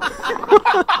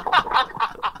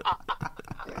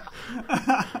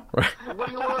 What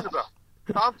are you worried about?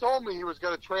 Tom told me he was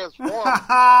going to transform.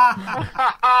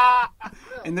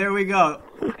 And there we go.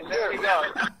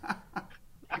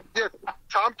 Yeah,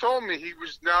 Tom told me he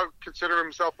was now considering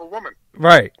himself a woman.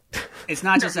 Right. It's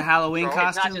not just a Halloween costume.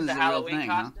 It's not just a Halloween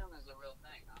costume. It's a real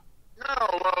thing, huh?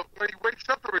 No, when he wakes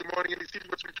up every morning and he sees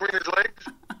what's between his legs,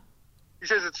 he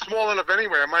says it's small enough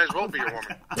anyway. I might as well be a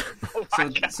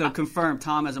woman. So confirm,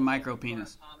 Tom has a micro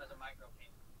penis.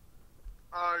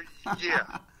 Yeah.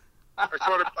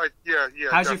 Yeah.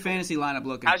 How's your definitely. fantasy lineup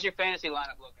looking? How's your fantasy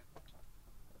lineup looking?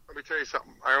 Let me tell you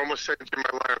something. I almost sent you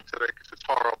my lineup today because it's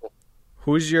horrible.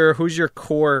 Who's your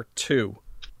core two?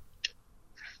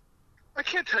 I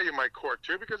can't tell you my core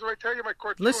two because if I tell you my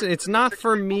core two... Listen, it's not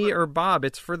for me or Bob.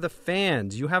 It's for the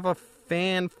fans. You have a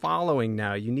fan following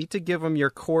now. You need to give them your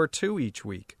core two each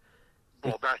week.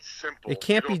 Well, that's simple. It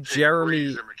can't You be don't take Jeremy...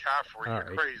 Breeze and McCaffrey. All You're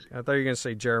right. crazy. I thought you were going to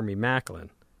say Jeremy Macklin.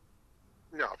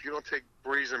 No, if you don't take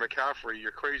Breeze and McCaffrey,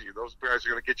 you're crazy. Those guys are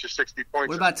going to get you 60 points.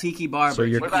 What about Tiki Barber? So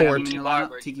your What core about two- your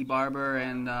lineup? Tiki Barber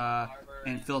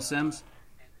and Phil Simms?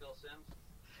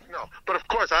 No, but of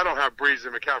course I don't have Breeze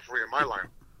and McCaffrey in my lineup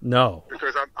No.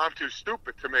 because I'm too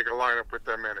stupid to make a lineup with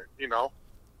them in it, you know?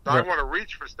 So I Right. want to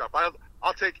reach for stuff.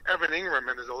 I'll take Evan Ingram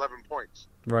and his 11 points.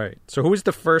 Right. So who's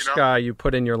the first You know? guy you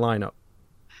put in your lineup?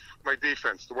 My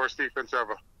defense, the worst defense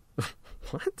ever.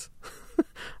 What?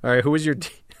 All right. Who was your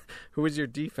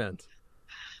defense?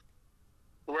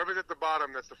 Whoever's at the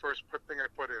bottom, that's the first thing I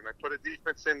put in. I put a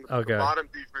defense in, Okay. the bottom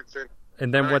defense in,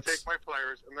 And then I what's take my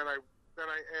players, and then I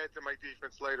add to my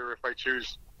defense later if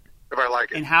I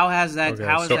like it. And how has that Okay,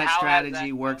 how has so- that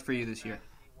strategy worked for you this year?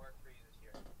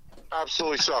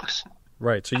 Absolutely sucks.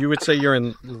 right? So you would say you're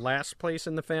in last place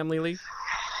in the family league?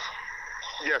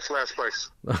 Yes, last place.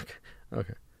 Okay.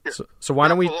 Okay. Yeah. So why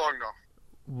don't we Not for long,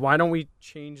 though. why don't we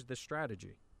change the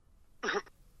strategy?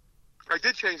 I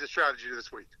did change the strategy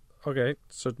this week. Okay.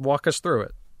 So walk us through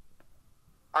it.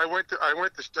 I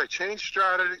changed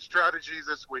strategies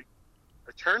this week.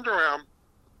 I turned around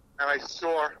and I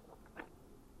saw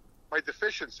my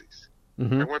deficiencies.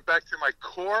 Mm-hmm. I went back to my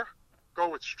core, go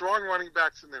with strong running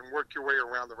backs, and then work your way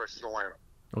around the rest of the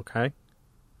lineup. Okay.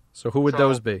 So who would So-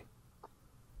 those be?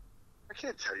 I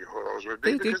can't tell you who those would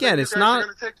be. because Again, then you it's guys not- are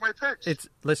going to take my picks.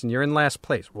 Listen, you're in last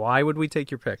place. Why would we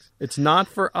take your picks? It's not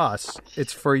for us.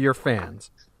 It's for your fans.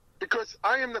 Because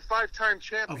I am the 5-time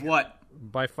champion. Of what?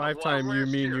 By five-time, you last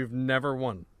mean year. you've never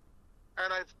won.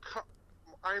 And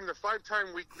I am the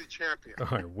 5-time weekly champion. All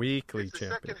right, weekly It's the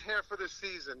champion. second half of the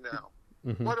season now.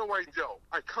 Mhm. What do?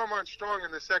 I come on strong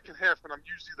in the second half, and I'm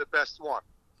usually the best one.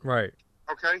 Right.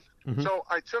 Okay? Mhm. So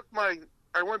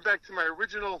I went back to my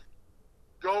original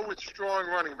go with strong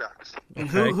running backs. And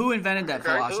Okay. who invented that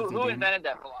Okay. philosophy? Who Danny? invented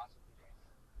that philosophy?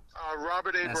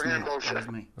 Robert That's Abraham me. That is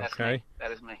Bosher. me. That's Okay. me.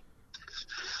 That is me.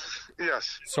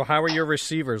 Yes. So how are your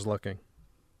receivers looking?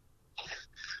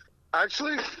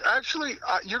 Actually,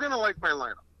 you're going to like my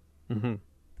lineup. Mm-hmm.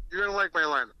 You're going to like my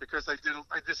lineup because I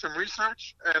did some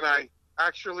research, and I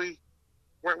actually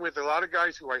went with a lot of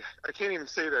guys who I can't even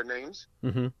say their names.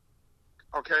 Mm-hmm.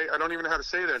 Okay? I don't even know how to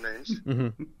say their names,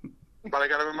 Mm-hmm. but I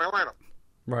got them in my lineup.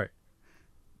 Right.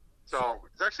 So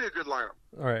it's actually a good lineup.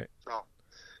 All right. So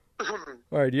All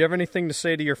right. Do you have anything to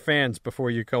say to your fans before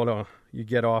you you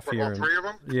get off for here? all three of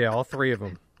them? Yeah, all three of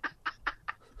them.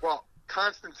 Well,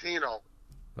 Constantino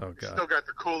Oh still God. got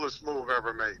the coolest move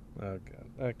ever made. Oh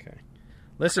God. Okay.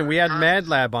 Listen, we had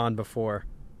MadLab on before.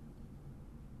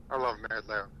 I love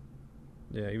MadLab.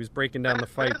 Yeah, he was breaking down the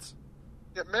fights.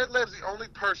 Yeah, MadLab's the only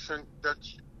person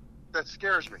that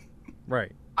scares me.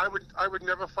 Right. I would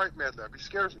never fight MadLab. He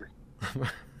scares me.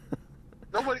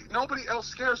 Nobody else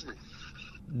scares me.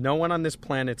 No one on this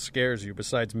planet scares you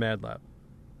besides MadLab.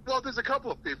 Well, there's a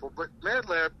couple of people, but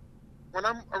MadLab, when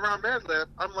I'm around MadLab,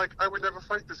 I'm like, I would never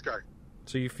fight this guy.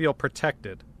 So you feel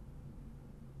protected.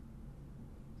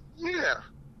 Yeah,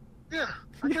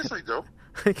 I guess I do.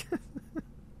 I guess.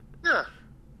 Yeah.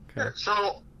 Okay. Yeah.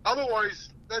 So otherwise,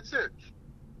 that's it.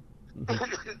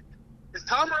 Is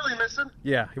Tom really missing?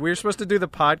 Yeah, we were supposed to do the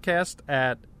podcast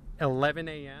at 11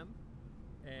 a.m.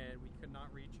 and we could not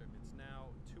reach him. It's now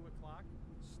 2 o'clock.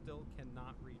 Still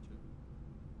cannot reach him.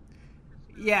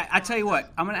 Yeah, I tell you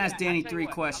what. I'm going to ask Danny 3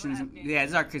 questions. Yeah,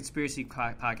 this is our conspiracy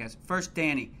podcast. First,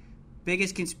 Danny,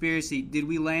 biggest conspiracy, did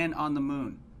we land on the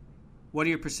moon? What are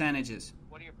your percentages?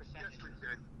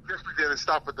 Yes, we did. And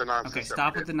stop with the nonsense. Okay,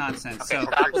 stop with the nonsense. So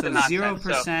stop with the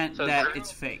nonsense. 0% So that 0%.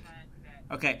 it's fake.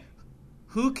 Okay,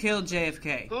 who killed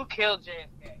JFK? Who killed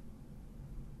JFK?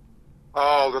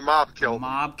 Oh, the mob The killed him.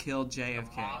 mob killed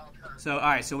JFK. So, all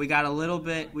right, so we got a little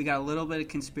bit of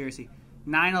conspiracy.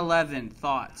 9/11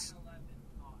 thoughts.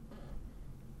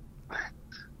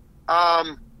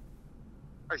 I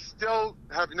still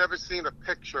have never seen a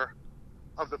picture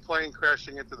of the plane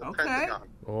crashing into the Okay. Pentagon.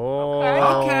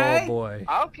 Oh, Okay. boy.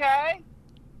 Okay.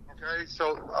 Okay,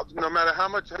 so no matter how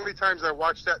many times I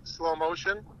watch that in slow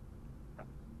motion,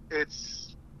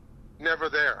 it's never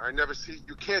there. I never see.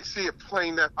 You can't see a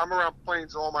plane that I'm around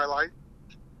planes all my life,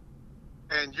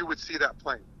 and you would see that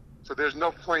plane. So there's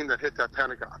no plane that hit that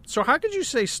Pentagon. So how could you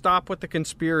say stop with the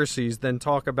conspiracies, then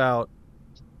talk about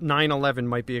 9/11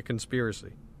 might be a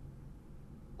conspiracy?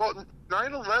 Well,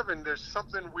 9/11, there's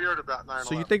something weird about 9/11.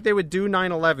 So you think they would do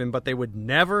 9/11, but they would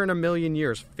never in a million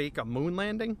years fake a moon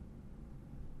landing?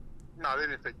 No, they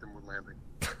didn't fake the moon landing.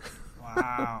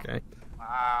 Wow. Okay.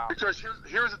 Wow. Because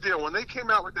here's the deal. When they came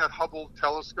out with that Hubble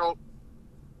telescope,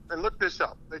 and look this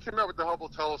up, they came out with the Hubble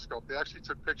telescope. They actually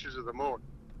took pictures of the moon,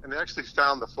 and they actually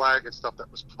found the flag and stuff that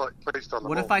was placed on the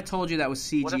What moon. if I told you that was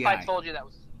CGI? What if I told you that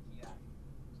was CGI?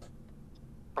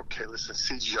 Okay, listen,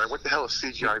 CGI. What the hell does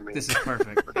CGI mean? This is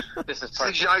perfect. This is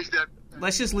perfect. CGI's that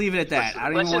Let's just leave it at that. I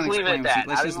don't Let's even want just to leave it explain. at that.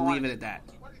 Let's I just don't leave want- it at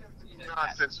that.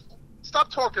 nonsense.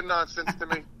 Stop talking nonsense to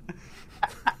me.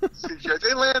 CGI.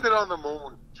 They landed on the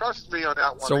moon. Trust me on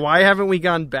that one. So why haven't we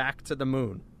gone back to the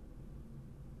moon?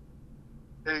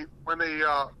 When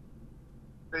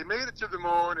they made it to the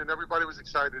moon and everybody was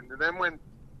excited, and then when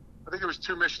I think it was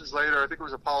 2 missions later, I think it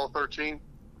was Apollo 13,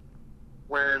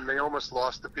 when they almost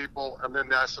lost the people, and then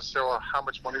NASA saw how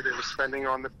much money they were spending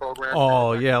on the program.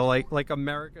 Oh, yeah, like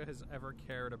America has ever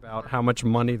cared about how much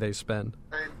money they spend.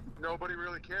 And nobody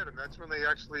really cared, and that's when they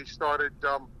actually started.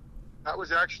 That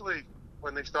was actually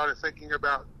when they started thinking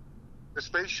about the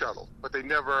space shuttle, but they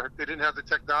didn't have the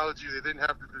technology, they didn't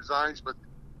have the designs, but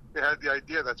they had the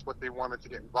idea. That's what they wanted to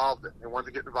get involved in. They wanted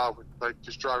to get involved with like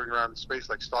just driving around in space,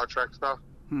 like Star Trek stuff.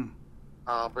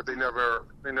 But they never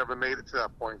made it to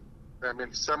that point. I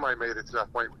mean, semi made it to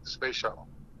that point with the space shuttle.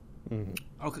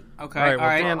 Mm-hmm. Okay. All right,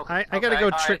 well, Dan, I got to go all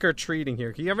right. trick-or-treating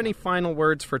here. Do you have any final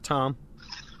words for Tom?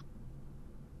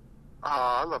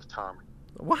 I love Tommy.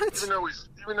 What? Even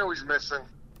though he's missing.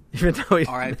 Even though he's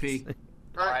R.I.P. Right?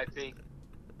 R.I.P.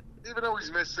 Even though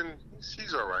he's missing,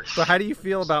 he's all right. So how do you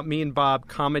feel about me and Bob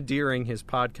commandeering his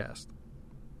podcast?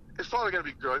 It's probably going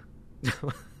to be good.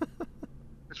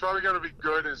 It's probably going to be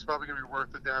good, and it's probably going to be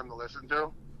worth the damn to listen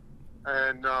to.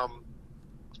 And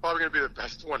it's probably going to be the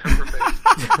best one ever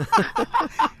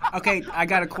made. Okay, I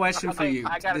got a question for you.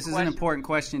 I got a This is an question. important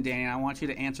question, Danny, and I want you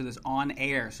to answer this on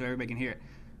air so everybody can hear it.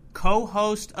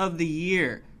 Co-host of the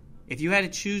year. If you had to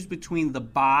choose between The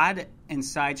Bod and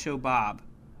Sideshow Bob,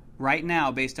 right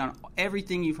now, based on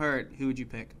everything you've heard, who would you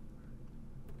pick?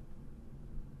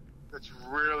 It's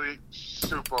really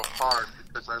super hard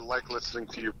because I like listening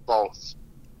to you both.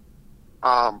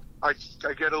 I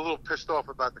get a little pissed off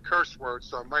about the curse words,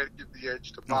 so I might give the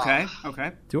edge to Bob.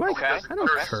 Okay. Do I? Okay. I don't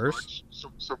curse.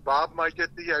 So Bob might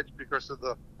get the edge because of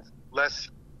the less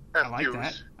I like FUs.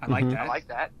 that. I like Mhm. that. I like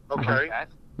that. Okay. I like that.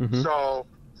 Mhm. So,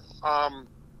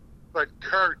 but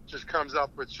Kurt just comes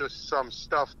up with just some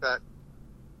stuff that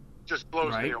just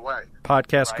blows me Right. away.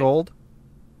 Podcast Right. Gold?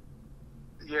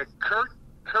 Yeah,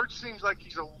 Kurt seems like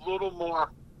he's a little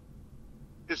more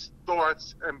his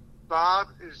thoughts, and Bob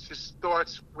is his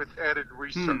thoughts with added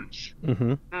research.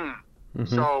 Mm-hmm. Hmm.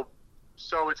 So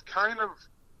it's kind of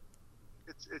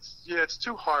it's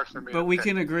too hard for me. But to we pick.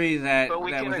 can agree that But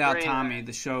we can without agree Tommy, that-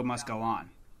 the show must go on.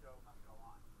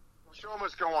 The show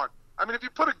must go on. I mean, if you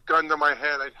put a gun to my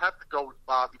head, I'd have to go with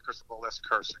Bob because of the less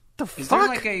cursing. The Is fuck? there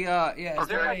like a is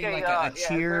there a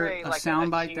cheer, a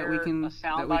soundbite that we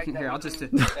can hear? I'll just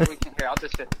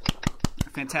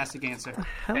fantastic answer. What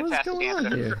the hell is going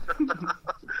on here?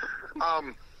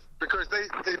 Because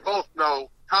they both know,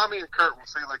 Tommy and Kurt will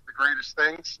say like the greatest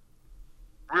things.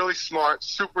 Really smart,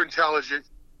 super intelligent,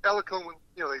 eloquent.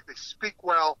 You know, they speak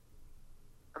well,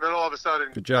 and then all of a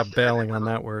sudden, Good job bailing on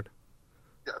that word.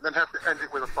 Yeah, then have to end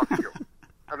it with a fuck you,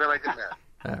 and then I get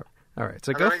mad. All right,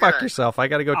 so go fuck yourself. I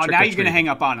got to go. Oh, now you're gonna hang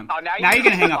up on him. Now you're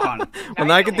gonna hang up on him. Well,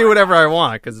 now I can do whatever I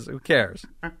want because who cares?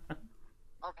 Okay,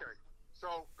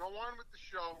 so go on with the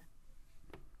show,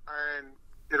 and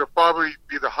it'll probably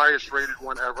be the highest rated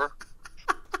one ever.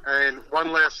 And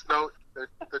one last note: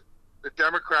 the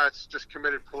Democrats just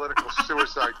committed political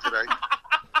suicide today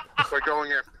by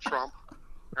going after Trump.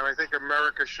 And I think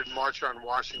America should march on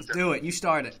Washington. Do it. You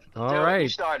start it. All right. You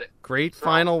start it. Great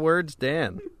final words,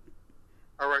 Dan.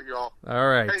 All right, y'all. All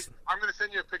right. Hey, I'm going to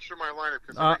send you a picture of my lineup.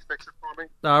 Can somebody fix it for me?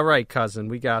 All right, cousin.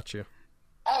 We got you.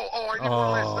 I need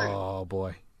one last thing. Oh,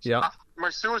 boy. Yeah. My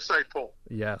suicide poll.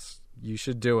 Yes. You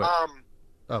should do it.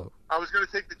 I was going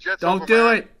to take the Jets Don't do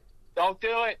it. Don't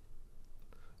do it.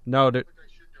 No, I think I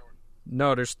should do it.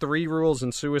 No, there's 3 rules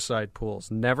in suicide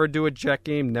pools. Never do a Jet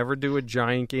game, never do a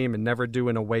Giant game, and never do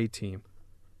an away team.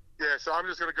 Yeah, so I'm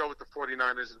just going to go with the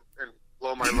 49ers and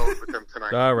blow my load with them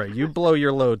tonight. All right, you blow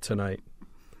your load tonight.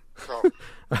 So,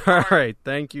 All right,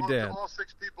 thank you, to Dan. all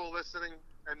 6 people listening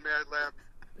and MadLab.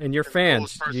 And your and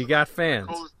fans. the You got fans.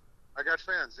 I got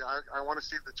fans. I want to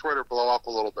see the Twitter blow up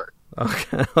a little bit.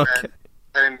 Okay.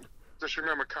 And just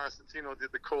remember, Constantino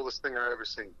did the coolest thing I've ever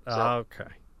seen. So,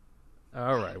 Okay.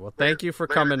 All right. Well, thank you for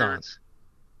coming on.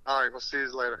 All right, we'll see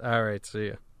you later. All right, see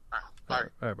you. Bye.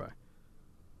 All right, bye.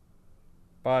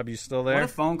 Bob, you still What there? a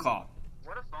phone call.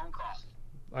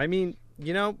 I mean,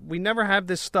 we never have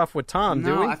this stuff with Tom, do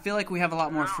No, we? I feel like we have a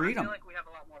lot more freedom.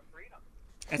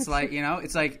 It's like,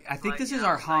 I think this is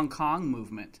our Hong Kong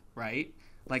movement, right?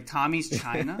 Like Tommy's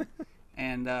China,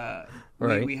 and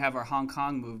Right. we have our Hong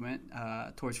Kong movement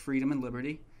towards freedom and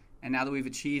liberty. And now that we've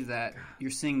achieved that, you're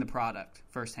seeing the product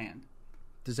firsthand.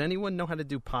 Does anyone know how to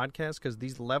do podcasts? Because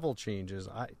these level changes,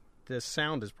 the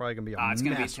sound is probably going to be a It's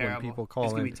going to be mess when terrible. people call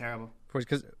It's in. going to be terrible.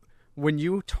 Because when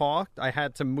you talked, I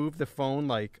had to move the phone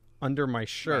like under my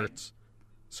shirts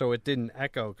so it didn't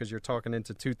echo because you're talking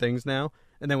into 2 things now.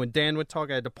 And then when Dan would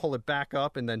talk, I had to pull it back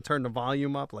up and then turn the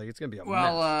volume up. Like, it's going to be a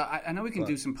Well, mess. I know we can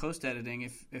do some post-editing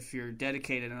if you're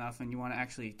dedicated enough and you want to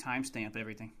actually timestamp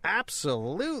everything.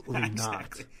 Absolutely not.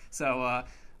 Exactly. So,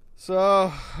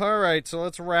 all right. So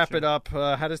let's wrap it up.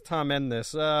 How does Tom end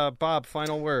this? Bob,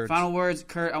 final words. final words,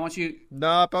 Kurt. I want you.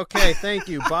 Nope. Okay. Thank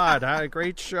you, Bod. Had a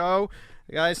great show.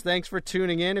 Guys, thanks for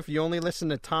tuning in. If you only listen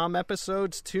to Tom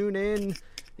episodes, tune in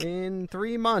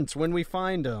 3 months when we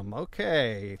find them.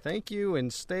 Okay. Thank you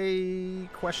and stay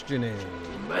questioning.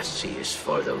 Mercy is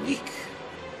for the weak.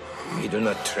 We do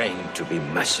not train to be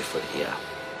merciful here.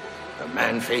 A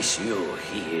man face you,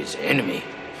 he is enemy.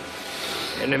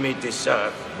 Enemy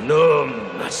deserve no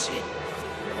mercy.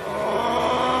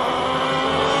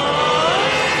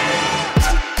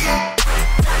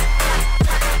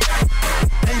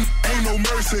 Ain't no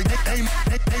mercy.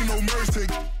 Ain't no mercy.